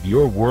problems of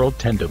your world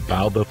tend to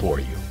bow before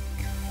you.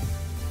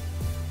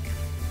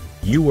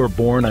 You were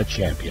born a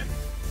champion.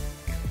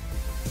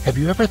 Have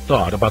you ever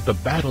thought about the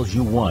battles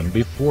you won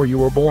before you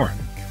were born?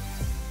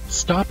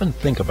 Stop and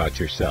think about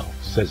yourself,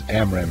 says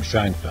Amram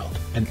Scheinfeld,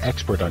 an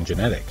expert on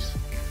genetics.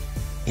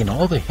 In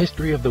all the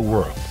history of the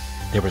world,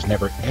 there was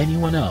never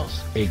anyone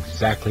else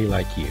exactly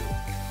like you.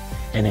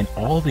 And in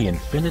all the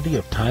infinity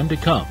of time to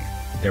come,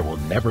 there will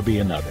never be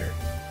another.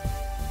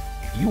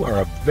 You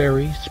are a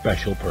very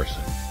special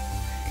person,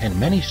 and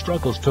many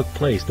struggles took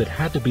place that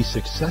had to be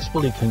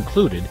successfully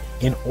concluded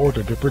in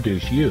order to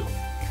produce you.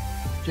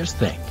 Just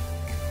think,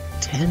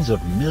 tens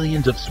of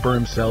millions of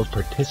sperm cells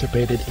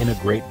participated in a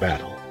great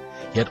battle,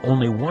 yet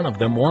only one of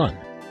them won,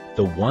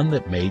 the one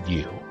that made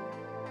you.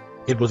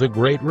 It was a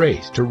great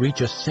race to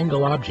reach a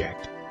single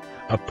object,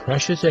 a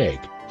precious egg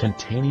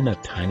containing a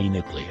tiny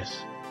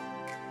nucleus.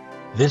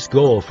 This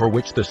goal for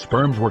which the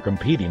sperms were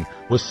competing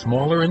was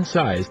smaller in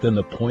size than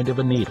the point of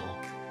a needle,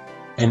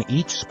 and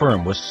each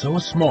sperm was so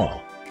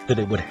small that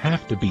it would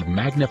have to be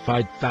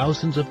magnified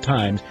thousands of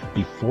times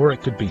before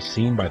it could be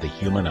seen by the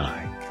human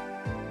eye.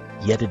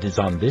 Yet it is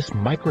on this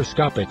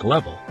microscopic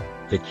level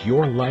that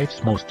your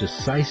life's most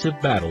decisive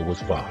battle was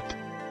fought.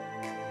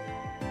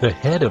 The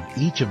head of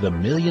each of the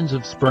millions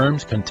of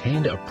sperms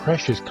contained a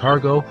precious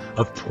cargo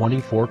of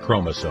 24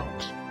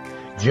 chromosomes,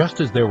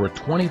 just as there were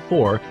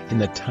 24 in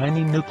the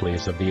tiny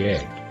nucleus of the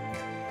egg.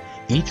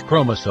 Each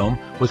chromosome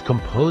was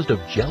composed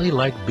of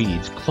jelly-like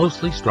beads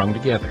closely strung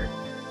together.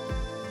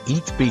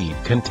 Each bead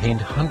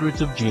contained hundreds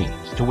of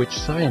genes to which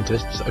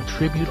scientists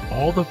attribute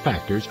all the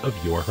factors of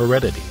your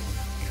heredity.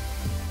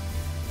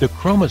 The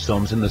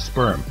chromosomes in the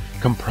sperm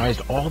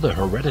comprised all the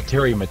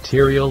hereditary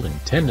material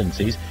and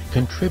tendencies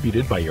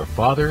contributed by your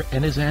father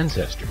and his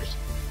ancestors.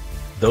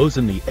 Those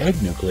in the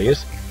egg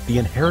nucleus, the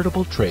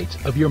inheritable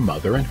traits of your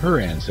mother and her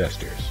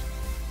ancestors.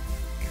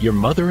 Your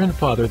mother and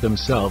father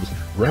themselves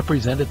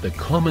represented the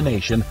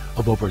culmination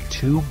of over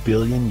 2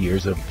 billion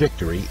years of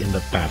victory in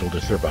the battle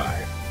to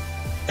survive.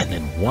 And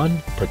in one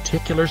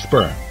particular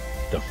sperm,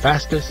 the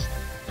fastest,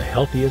 the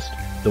healthiest,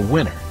 the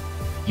winner,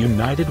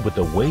 united with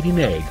the waiting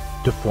egg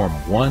to form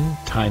one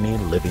tiny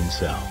living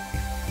cell.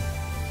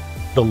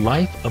 The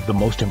life of the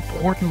most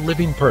important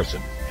living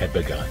person had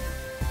begun.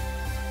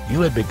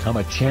 You had become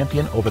a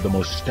champion over the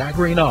most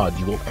staggering odds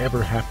you will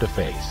ever have to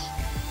face.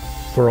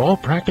 For all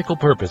practical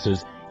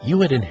purposes, you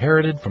had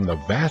inherited from the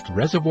vast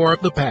reservoir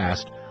of the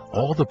past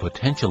all the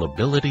potential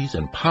abilities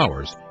and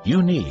powers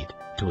you need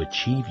to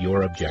achieve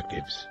your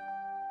objectives.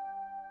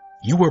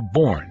 You were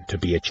born to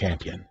be a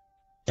champion,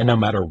 and no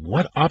matter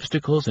what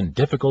obstacles and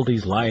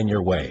difficulties lie in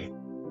your way,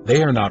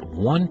 they are not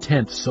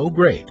 1/10 so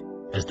great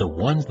as the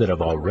ones that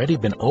have already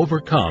been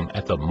overcome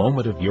at the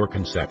moment of your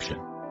conception.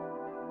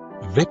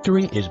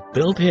 Victory is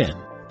built in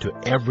to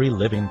every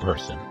living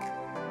person.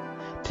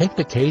 Take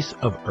the case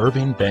of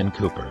Irving Ben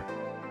Cooper,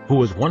 who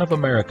was one of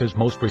America's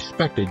most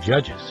respected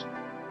judges.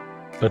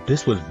 But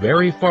this was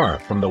very far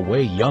from the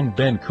way young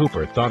Ben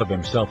Cooper thought of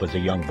himself as a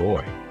young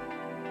boy.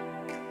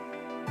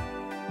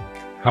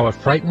 How a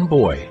frightened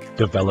boy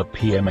developed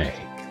PMA.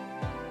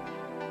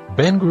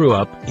 Ben grew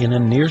up in a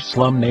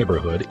near-slum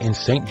neighborhood in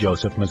St.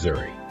 Joseph,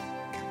 Missouri.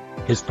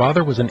 His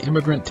father was an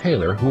immigrant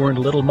tailor who earned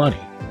little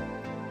money.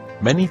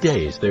 Many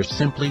days there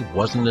simply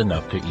wasn't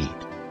enough to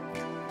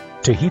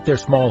eat. To heat their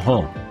small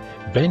home,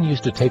 Ben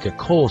used to take a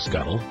coal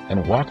scuttle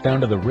and walk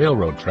down to the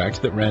railroad tracks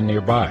that ran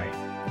nearby.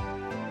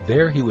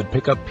 There he would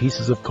pick up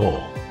pieces of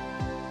coal.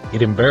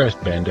 It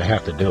embarrassed Ben to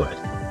have to do it.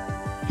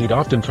 He'd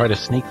often try to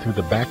sneak through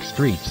the back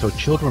streets so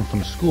children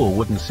from school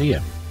wouldn't see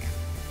him,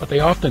 but they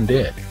often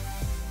did.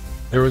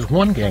 There was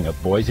one gang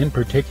of boys in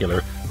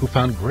particular who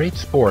found great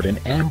sport in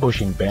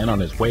ambushing Ben on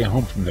his way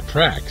home from the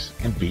tracks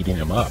and beating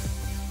him up.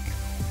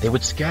 They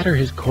would scatter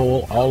his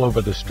coal all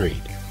over the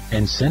street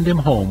and send him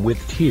home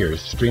with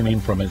tears streaming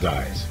from his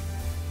eyes.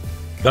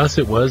 Thus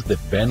it was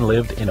that Ben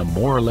lived in a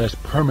more or less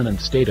permanent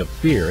state of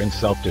fear and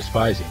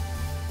self-despising.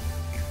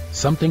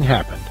 Something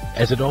happened,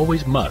 as it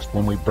always must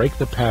when we break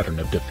the pattern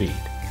of defeat.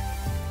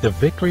 The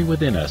victory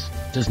within us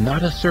does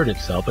not assert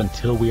itself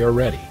until we are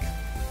ready.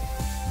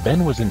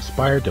 Ben was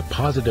inspired to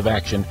positive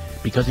action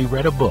because he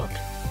read a book.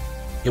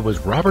 It was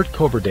Robert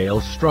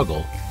Coverdale's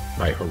Struggle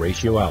by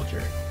Horatio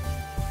Alger.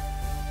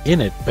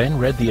 In it, Ben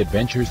read the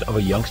adventures of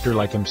a youngster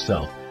like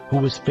himself who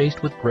was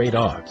faced with great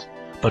odds,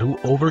 but who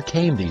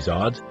overcame these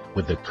odds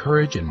with the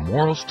courage and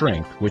moral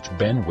strength which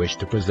Ben wished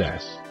to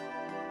possess.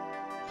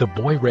 The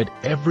boy read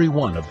every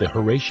one of the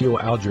Horatio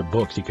Alger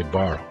books he could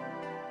borrow.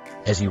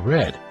 As he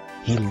read,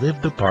 he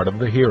lived the part of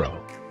the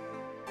hero.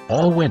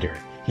 All winter,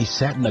 he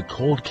sat in the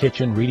cold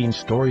kitchen reading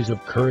stories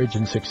of courage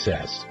and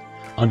success,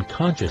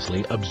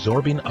 unconsciously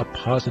absorbing a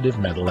positive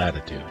mental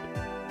attitude.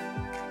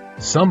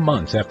 Some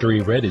months after he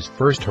read his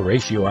first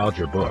Horatio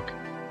Alger book,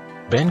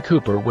 Ben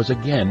Cooper was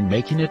again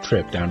making a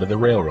trip down to the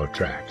railroad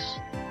tracks.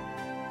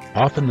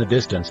 Off in the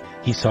distance,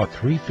 he saw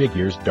three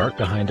figures dart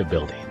behind a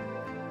building.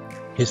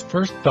 His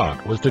first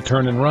thought was to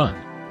turn and run.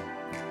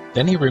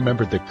 Then he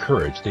remembered the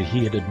courage that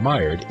he had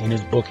admired in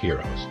his book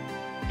heroes,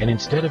 and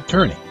instead of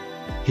turning,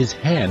 his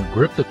hand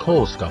gripped the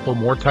coal scuffle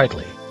more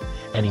tightly,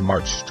 and he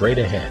marched straight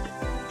ahead,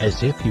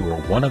 as if he were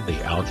one of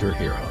the Alger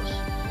heroes.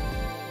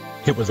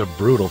 It was a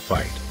brutal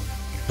fight.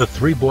 The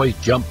three boys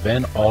jumped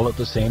Ben all at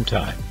the same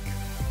time.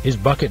 His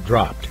bucket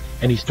dropped,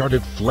 and he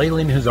started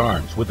flailing his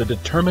arms with a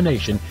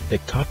determination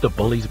that caught the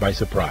bullies by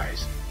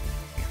surprise.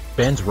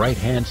 Ben's right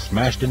hand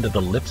smashed into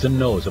the lips and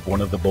nose of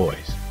one of the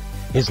boys,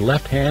 his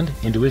left hand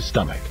into his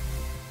stomach.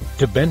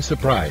 To Ben's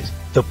surprise,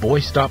 the boy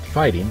stopped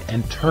fighting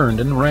and turned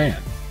and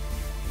ran.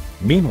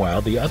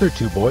 Meanwhile, the other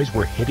two boys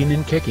were hitting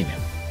and kicking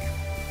him.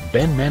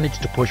 Ben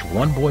managed to push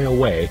one boy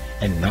away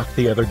and knock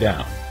the other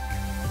down.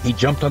 He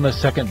jumped on the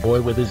second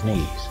boy with his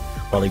knees,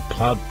 while he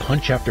plowed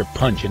punch after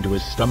punch into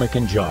his stomach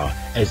and jaw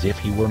as if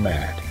he were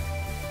mad.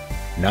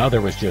 Now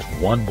there was just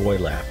one boy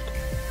left.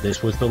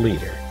 This was the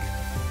leader.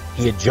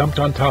 He had jumped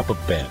on top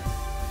of Ben.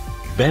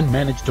 Ben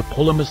managed to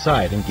pull him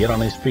aside and get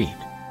on his feet.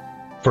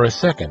 For a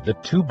second, the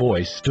two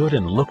boys stood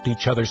and looked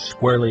each other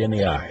squarely in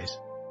the eyes.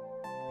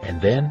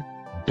 And then,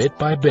 bit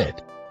by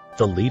bit,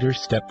 the leader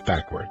stepped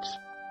backwards.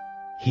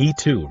 He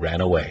too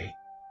ran away.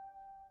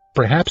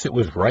 Perhaps it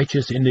was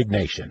righteous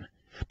indignation,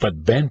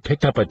 but Ben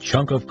picked up a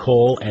chunk of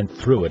coal and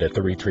threw it at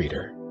the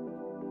retreater.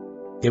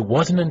 It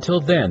wasn't until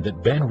then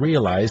that Ben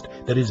realized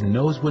that his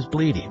nose was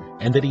bleeding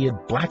and that he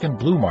had black and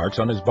blue marks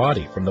on his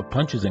body from the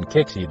punches and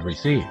kicks he had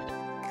received.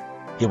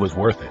 It was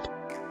worth it.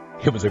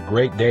 It was a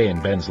great day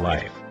in Ben's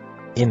life.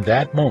 In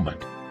that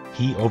moment,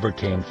 he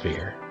overcame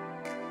fear.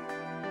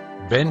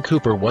 Ben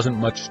Cooper wasn't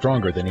much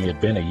stronger than he had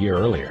been a year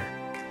earlier.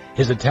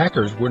 His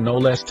attackers were no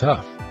less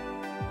tough.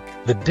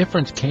 The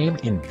difference came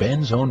in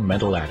Ben's own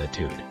mental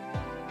attitude.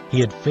 He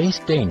had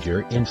faced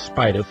danger in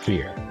spite of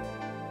fear.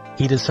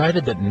 He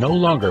decided that no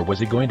longer was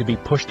he going to be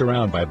pushed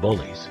around by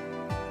bullies.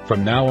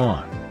 From now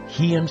on,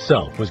 he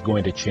himself was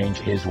going to change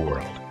his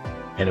world.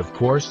 And of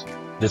course,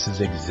 this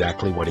is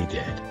exactly what he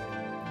did.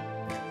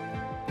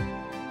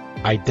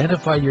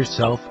 Identify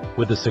yourself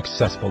with a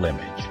successful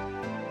image.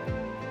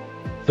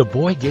 The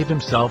boy gave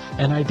himself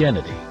an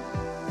identity.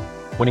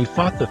 When he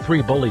fought the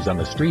three bullies on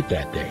the street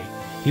that day,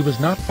 he was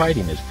not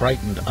fighting as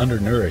frightened,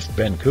 undernourished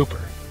Ben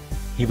Cooper.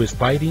 He was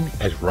fighting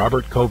as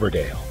Robert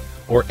Coverdale,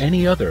 or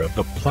any other of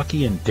the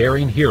plucky and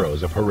daring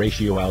heroes of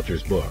Horatio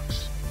Alger's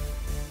books.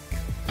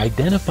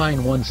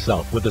 Identifying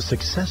oneself with a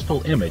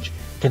successful image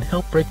can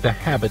help break the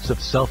habits of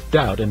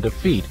self-doubt and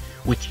defeat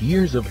which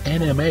years of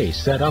NMA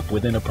set up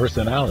within a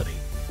personality.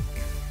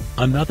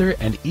 Another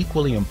and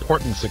equally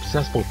important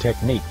successful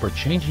technique for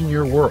changing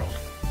your world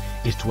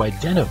is to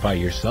identify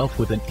yourself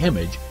with an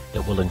image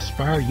that will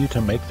inspire you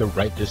to make the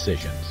right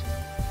decisions.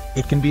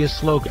 It can be a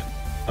slogan,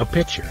 a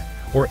picture,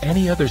 or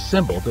any other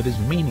symbol that is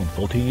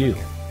meaningful to you.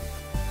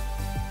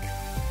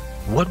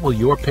 What will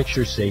your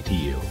picture say to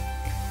you?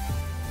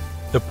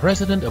 The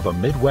president of a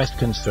Midwest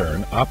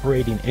concern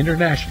operating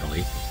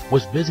internationally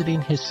was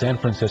visiting his San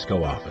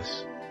Francisco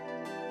office.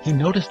 He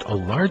noticed a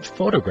large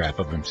photograph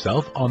of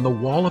himself on the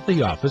wall of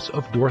the office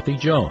of Dorothy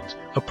Jones,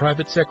 a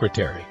private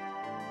secretary.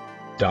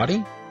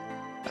 "Dottie,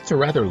 that's a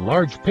rather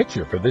large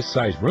picture for this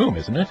size room,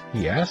 isn't it?"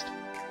 he asked.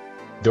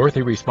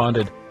 Dorothy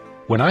responded,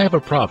 "When I have a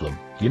problem,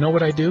 you know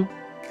what I do?"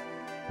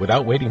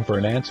 Without waiting for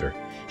an answer,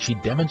 she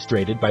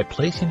demonstrated by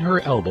placing her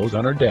elbows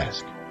on her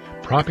desk,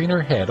 propping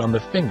her head on the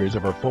fingers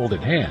of her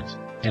folded hands,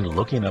 and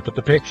looking up at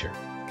the picture.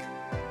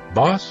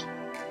 "Boss,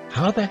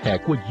 how the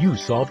heck would you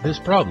solve this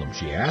problem?"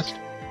 she asked.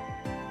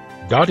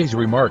 Dottie's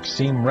remarks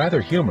seem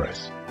rather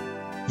humorous,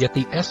 yet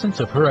the essence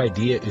of her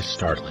idea is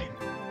startling.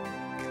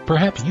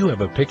 Perhaps you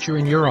have a picture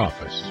in your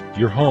office,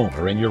 your home,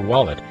 or in your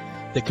wallet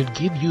that could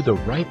give you the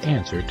right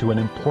answer to an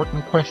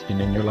important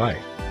question in your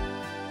life.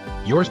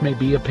 Yours may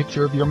be a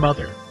picture of your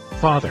mother,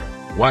 father,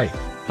 wife,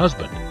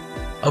 husband,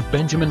 of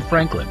Benjamin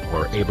Franklin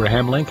or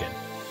Abraham Lincoln.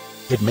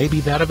 It may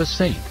be that of a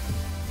saint.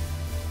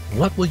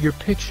 What will your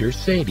picture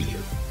say to you?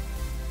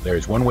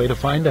 There's one way to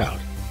find out.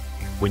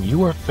 When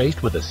you are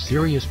faced with a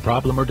serious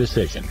problem or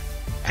decision,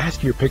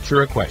 ask your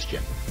picture a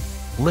question.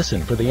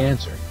 Listen for the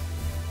answer.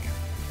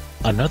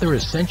 Another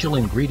essential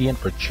ingredient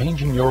for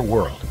changing your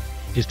world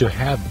is to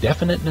have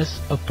definiteness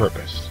of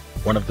purpose,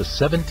 one of the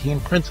 17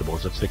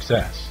 principles of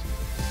success.